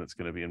program that's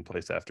going to be in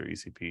place after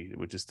ECP,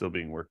 which is still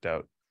being worked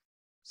out.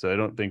 So I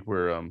don't think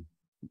we're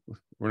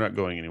not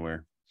going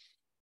anywhere.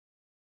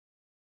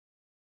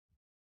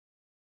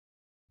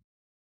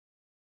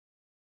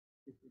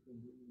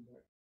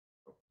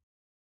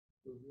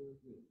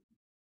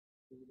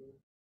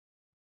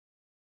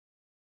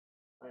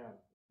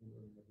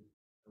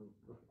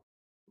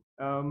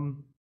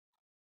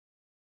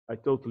 I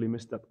totally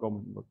missed that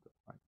comment, but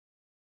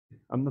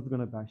I'm not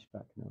gonna bash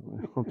back now.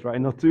 I'll try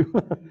not to.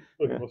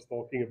 I was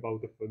talking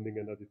about the funding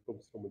and that it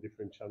comes from a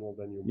different channel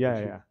than you Yeah,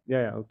 mentioned.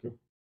 yeah, okay.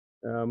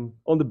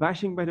 On the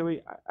bashing, by the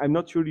way, I'm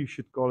not sure you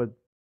should call it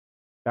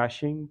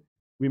bashing.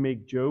 We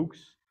make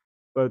jokes,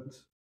 but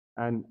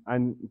and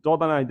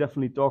Todd and I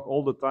definitely talk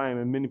all the time,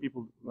 and many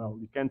people, well,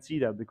 you can't see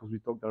that because we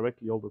talk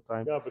directly all the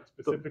time. Yeah, but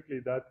specifically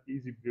that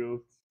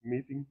EasyBuild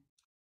meeting.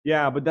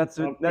 Yeah, but that's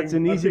an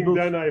EasyBuild. I think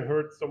then I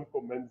heard some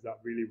comments that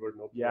really were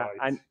not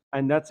right.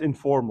 and that's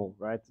informal,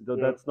 right? So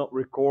yeah. That's not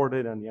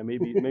recorded, and yeah,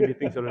 maybe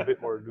things are a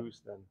bit more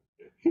loose then.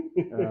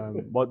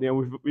 But yeah,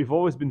 we've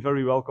always been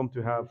very welcome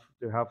to have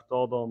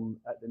Todd on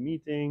at the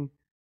meeting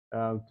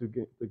to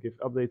give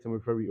updates, and we're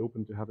very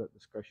open to have that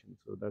discussion.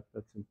 So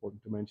that's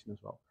important to mention as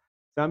well.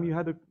 Sam, you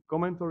had a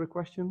comment or a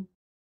question?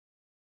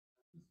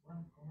 Just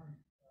one comment.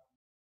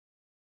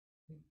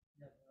 I think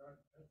that there are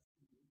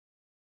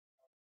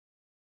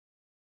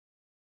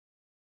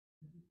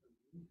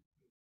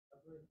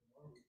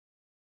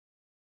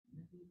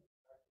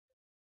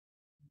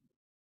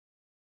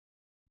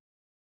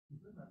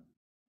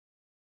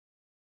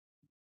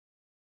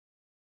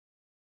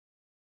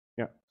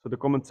Yeah, so the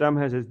comment Sam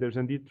has is there's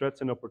indeed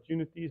threats and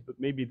opportunities, but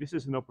maybe this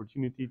is an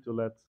opportunity to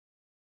let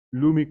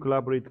LUMI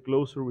collaborate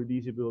closer with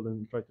EasyBuild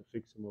and try to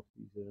fix some of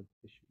these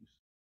issues.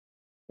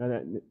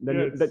 And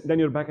then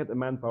you're back at the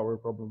manpower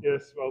problem.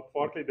 Yes, well,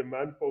 partly the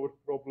manpower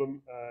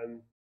problem,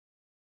 and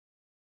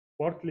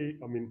partly,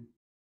 I mean,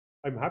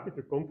 I'm happy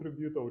to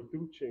contribute our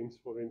tool chains,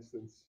 for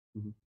instance.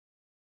 Mm-hmm.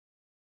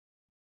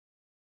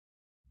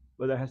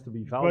 But there has to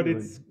be value. But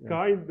it's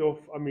kind of,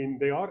 I mean,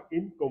 they are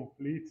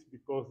incomplete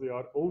because they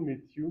are only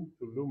tuned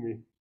to LUMI.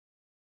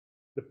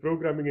 The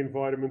programming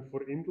environment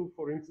for Intel,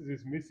 for instance,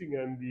 is missing,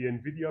 and the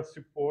NVIDIA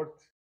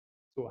support.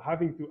 So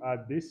having to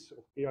add this,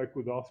 okay, I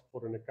could ask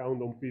for an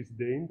account on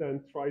PISDANE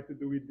and try to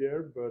do it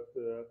there, but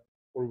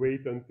or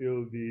wait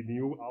until the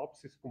new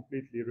apps is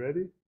completely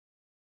ready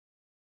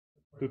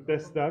to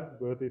test that.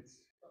 But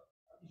it's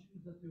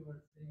issues that you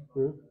were saying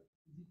about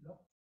EasyBuild.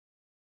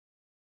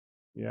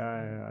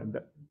 Yeah.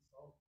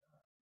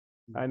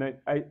 And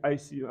I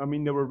see. I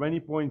mean, there were many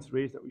points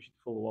raised that we should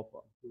follow up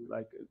on,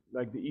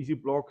 like the easy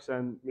blocks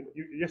and. I mean,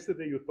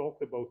 yesterday you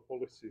talked about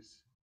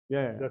policies.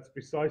 Yeah. That's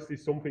precisely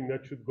something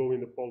that should go in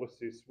the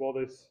policies. What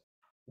is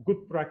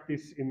good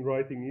practice in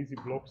writing easy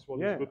blocks?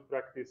 What is good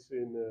practice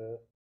in?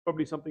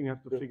 Probably something you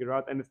have to figure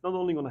out, and it's not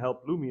only going to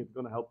help LUMI; it's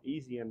going to help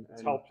Easy and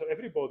it helps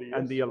everybody.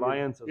 And the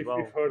alliance as well.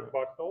 We've heard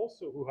Bart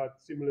also, who had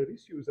similar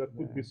issues that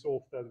could be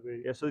solved that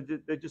way. Yeah. So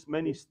there's just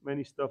many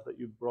stuff that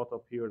you brought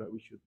up here that we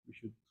should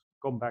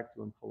come back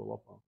to and follow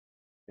up on.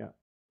 Yeah.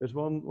 There's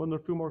one or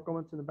two more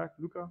comments in the back,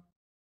 Luca.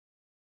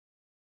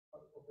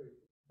 Okay,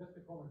 just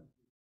a comment.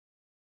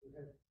 We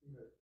have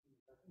similar.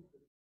 I think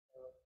that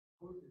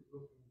Code is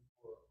looking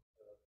for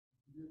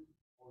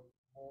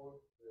more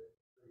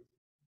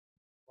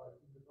but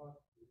in the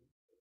past,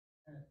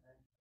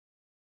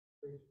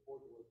 page support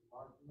was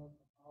marginal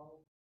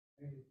somehow,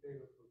 mainly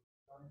tailored for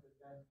design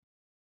again.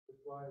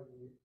 That's why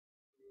we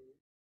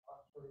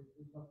actually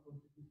did not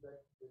contribute back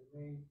to the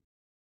main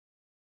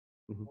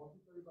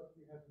repository, but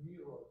we have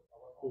mirrored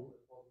our own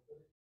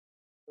repository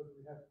because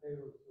we have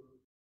tailored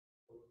solutions.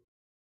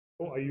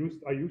 Oh, I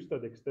used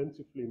that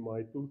extensively.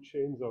 My tool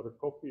chains are a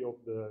copy of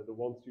the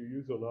ones you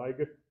use on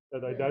Eiger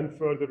that I then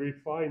further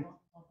refined.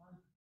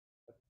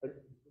 Too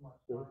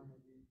much time,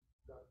 maybe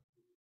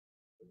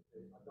just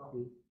adopt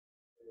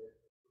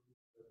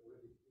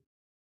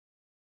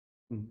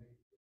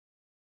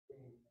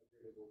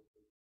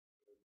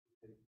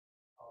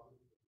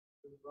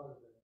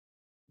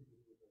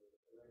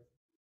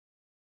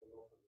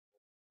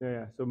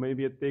Yeah, so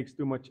maybe it takes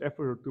too much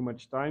effort or too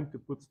much time to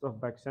put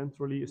stuff back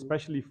centrally,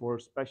 especially for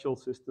special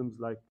systems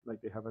like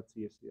they have at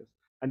CSCS.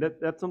 And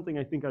that's something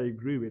I think I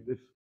agree with.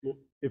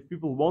 If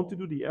people want to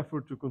do the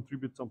effort to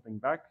contribute something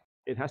back,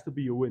 it has to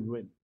be a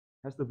win-win.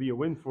 It has to be a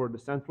win for the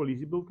central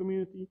EasyBuild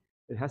community.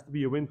 It has to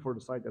be a win for the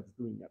site that's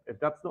doing that. If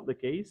that's not the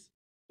case,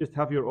 just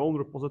have your own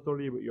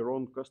repository with your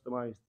own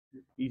customized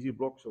easy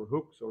blocks or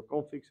hooks or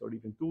configs or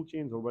even tool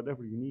chains or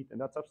whatever you need, and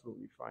that's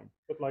absolutely fine.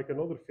 But like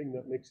another thing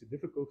that makes it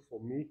difficult for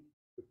me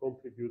to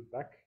contribute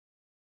back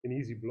an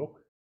easy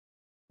block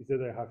is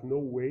that I have no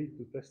way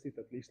to test it,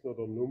 at least not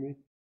on LUMI,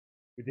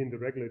 within the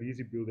regular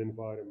EasyBuild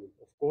environment.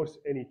 Of course,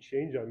 any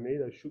change I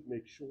made, I should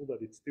make sure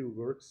that it still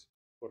works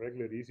for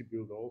regular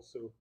EasyBuild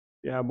also.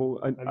 Yeah, well,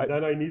 and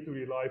then I need to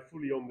rely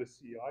fully on the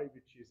CI,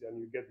 which is,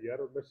 and you get the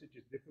error message.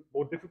 It's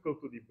more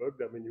difficult to debug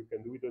them, and you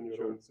can do it on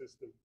your own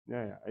system.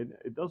 Yeah,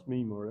 it does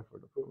mean more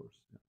effort, of course.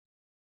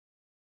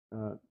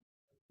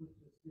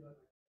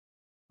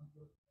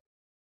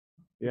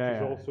 Which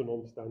is also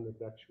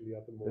non-standard actually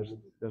at the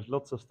moment. There's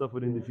lots of stuff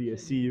within the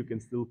VSC you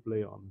can still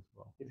play on as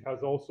well. It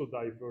has also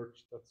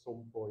diverged at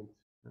some point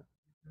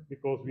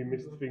because we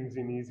missed things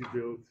in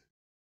EasyBuild.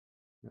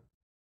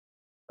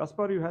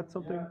 Kaspar, you had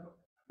something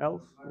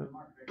else? It's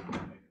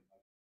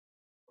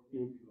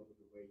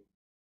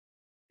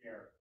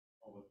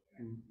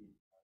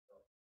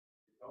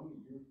only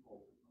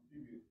useful to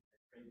contribute a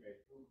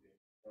Cray-based toolkit.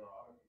 There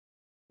are other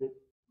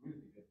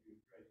community that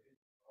use Cray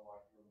systems,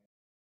 otherwise you'll make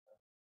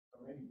so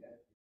maybe that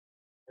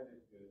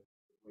is the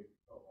way to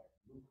go. Like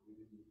look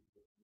within the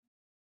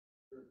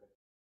sure that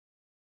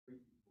free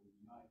people will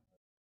be nice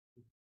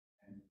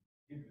and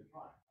give it a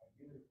try. Like,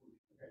 give it a push.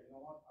 Okay, you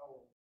know what? I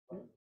will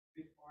write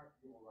this part,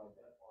 you will write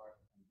that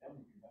part, and then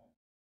we can benefit.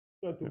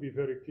 And to be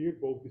very clear,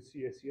 both the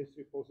CSCS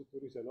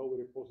repositories and our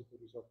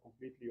repositories are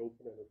completely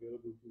open and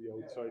available to the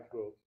outside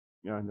world.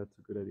 Yeah, and that's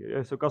a good idea.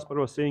 Yeah, so Kaspar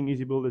was saying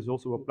EasyBuild is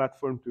also a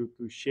platform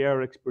to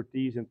share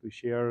expertise and to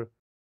share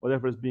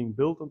whatever is being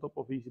built on top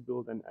of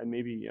EasyBuild, and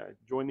maybe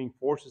joining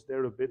forces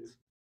there a bit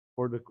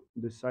for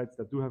the sites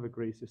that do have a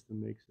Cray system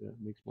makes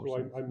more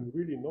sense. So I'm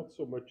really not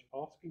so much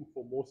asking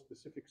for more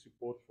specific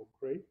support for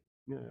Cray.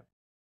 Yeah.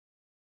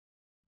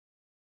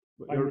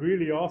 I'm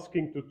really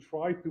asking to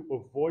try to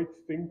avoid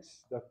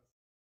things that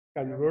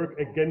can work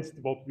against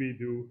what we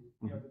do.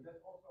 Yeah, but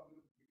that's also a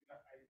little bit,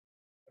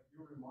 as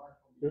you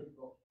remarked on the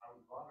EasyBuild, I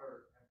would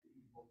rather have the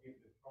EasyBuild give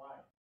it a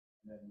try,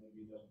 and then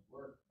maybe it doesn't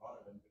work,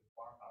 rather than just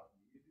farm out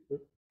the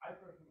EasyBuild. I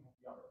personally have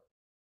the other.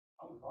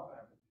 I would rather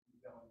have the system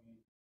telling me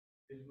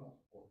this is not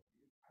support.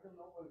 I don't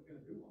know what it's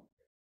going to do on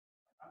Cray.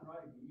 I'm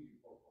writing the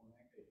EasyBuild on an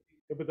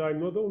x86. Yeah, but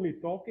I'm not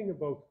only talking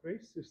about Cray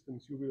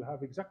systems. You will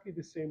have exactly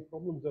the same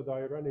problems that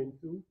I run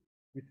into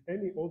with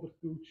any other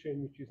tool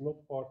chain which is not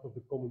part of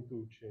the common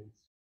tool chains.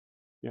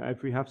 Yeah,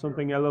 if we have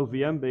something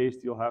LLVM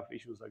based, you'll have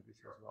issues like this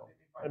as well.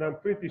 And I'm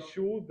pretty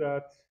sure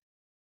that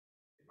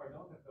if I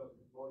don't have those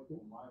deployed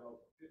on my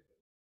local system,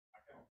 I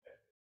cannot test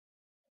it.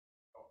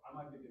 So I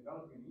might be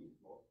developing these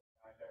blocks,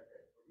 and I say,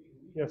 okay, for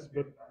these yes,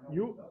 but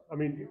I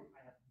mean,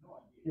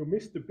 you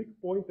missed the big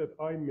point that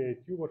I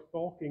made. You were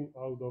talking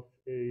out of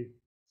a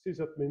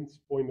sysadmin's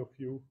point of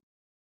view.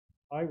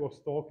 I was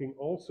talking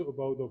also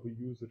about of a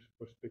user's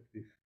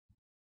perspective.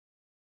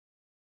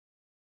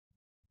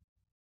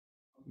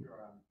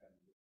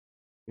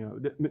 Yeah,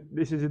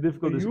 this is a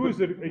difficult.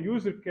 A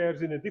user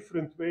cares in a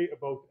different way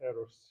about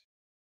errors.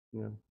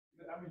 Yeah.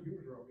 I'm a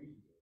user of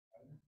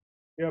EasyBuild.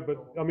 Yeah,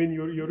 but I mean,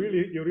 you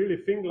really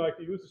think like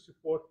a user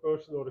support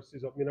person or a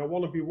sysadmin. I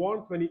want to be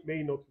warned when it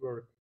may not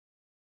work.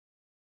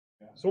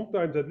 Yeah.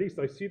 Sometimes, at least,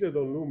 I see that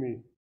on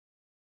LUMI.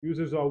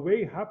 Users are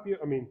way happier.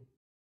 I mean,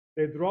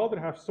 they'd rather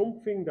have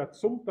something that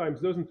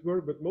sometimes doesn't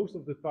work, but most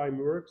of the time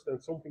works, than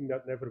something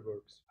that never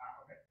works.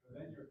 Okay, so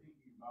then you're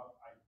thinking about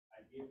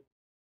I give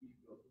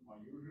EasyBuild to my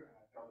user and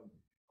I tell them to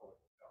install it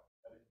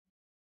themselves.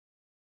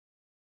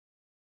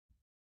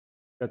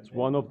 That's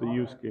one of the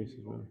use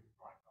cases.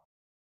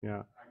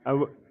 Yeah,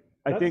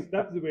 I think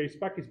that's the way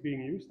SPAC is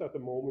being used at the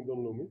moment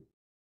on LUMI.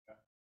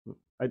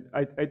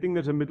 I think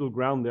there's a middle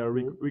ground there.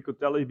 We could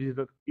tell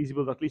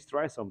EasyBuild at least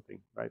try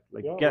something, right?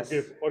 Like guess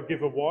or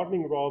give a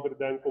warning rather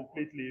than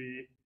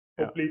completely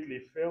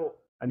fail.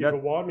 And give a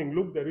warning.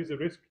 Look, there is a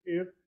risk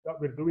here that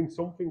we're doing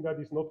something that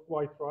is not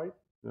quite right.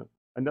 Yeah.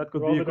 And that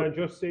could rather than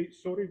just say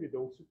sorry, we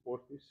don't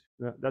support this.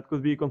 Yeah, that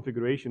could be a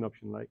configuration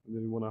option. Like, do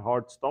you want a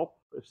hard stop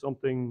if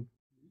something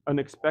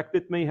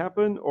unexpected may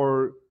happen,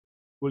 or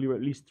will you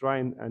at least try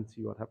and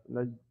see what happens?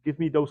 Like, give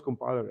me those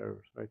compiler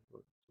errors, right?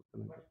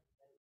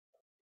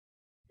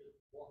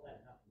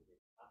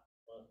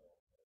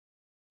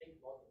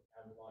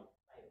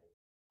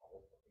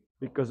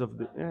 Because of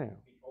the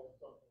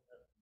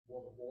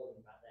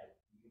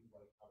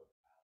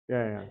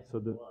so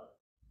the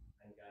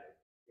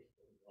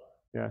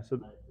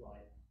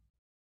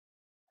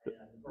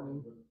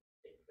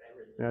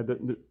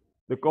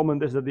the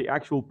comment is that the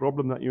actual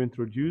problem that you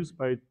introduce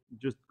by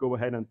just go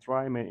ahead and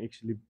try may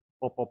actually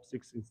pop up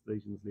 6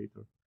 installations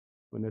later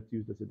when that's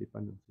used as a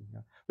dependency.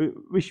 Yeah,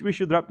 we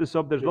should wrap this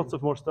up. There's lots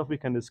of more stuff we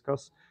can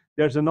discuss.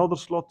 There's another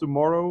slot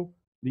tomorrow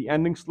the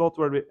ending slot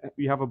where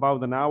we have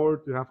about an hour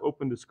to have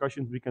open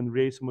discussions. We can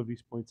raise some of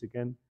these points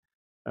again.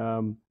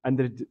 And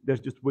there's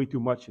just way too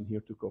much in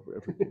here to cover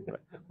everything. Right?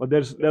 But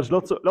there's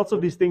lots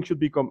of these things should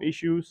become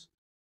issues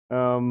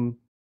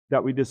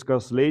that we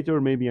discuss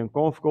later, maybe on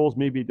conf calls.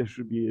 Maybe there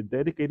should be a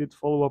dedicated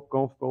follow-up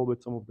conf call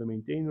with some of the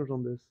maintainers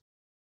on this.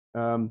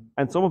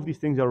 And some of these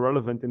things are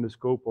relevant in the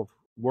scope of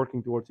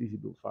working towards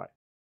EasyBuild 5.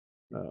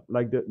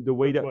 Like the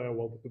way That's that why I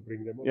wanted to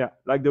bring them up. yeah,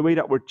 like the way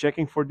that we're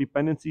checking for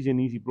dependencies in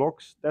easy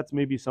blocks, that's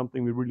maybe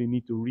something we really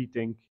need to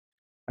rethink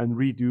and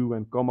redo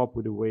and come up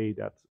with a way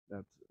that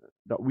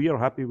we are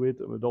happy with,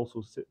 but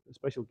also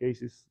special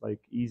cases like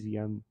Easy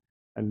and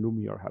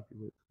LUMI are happy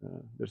with.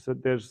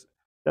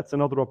 That's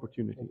another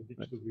opportunity. And the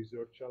Digital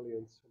Research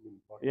Alliance. I mean,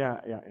 Yeah.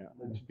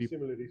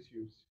 Similar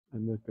issues.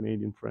 And the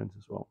Canadian friends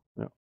as well.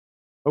 Yeah.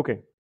 Okay,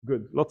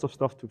 good. Lots of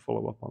stuff to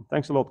follow up on.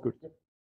 Thanks a lot, Kurt.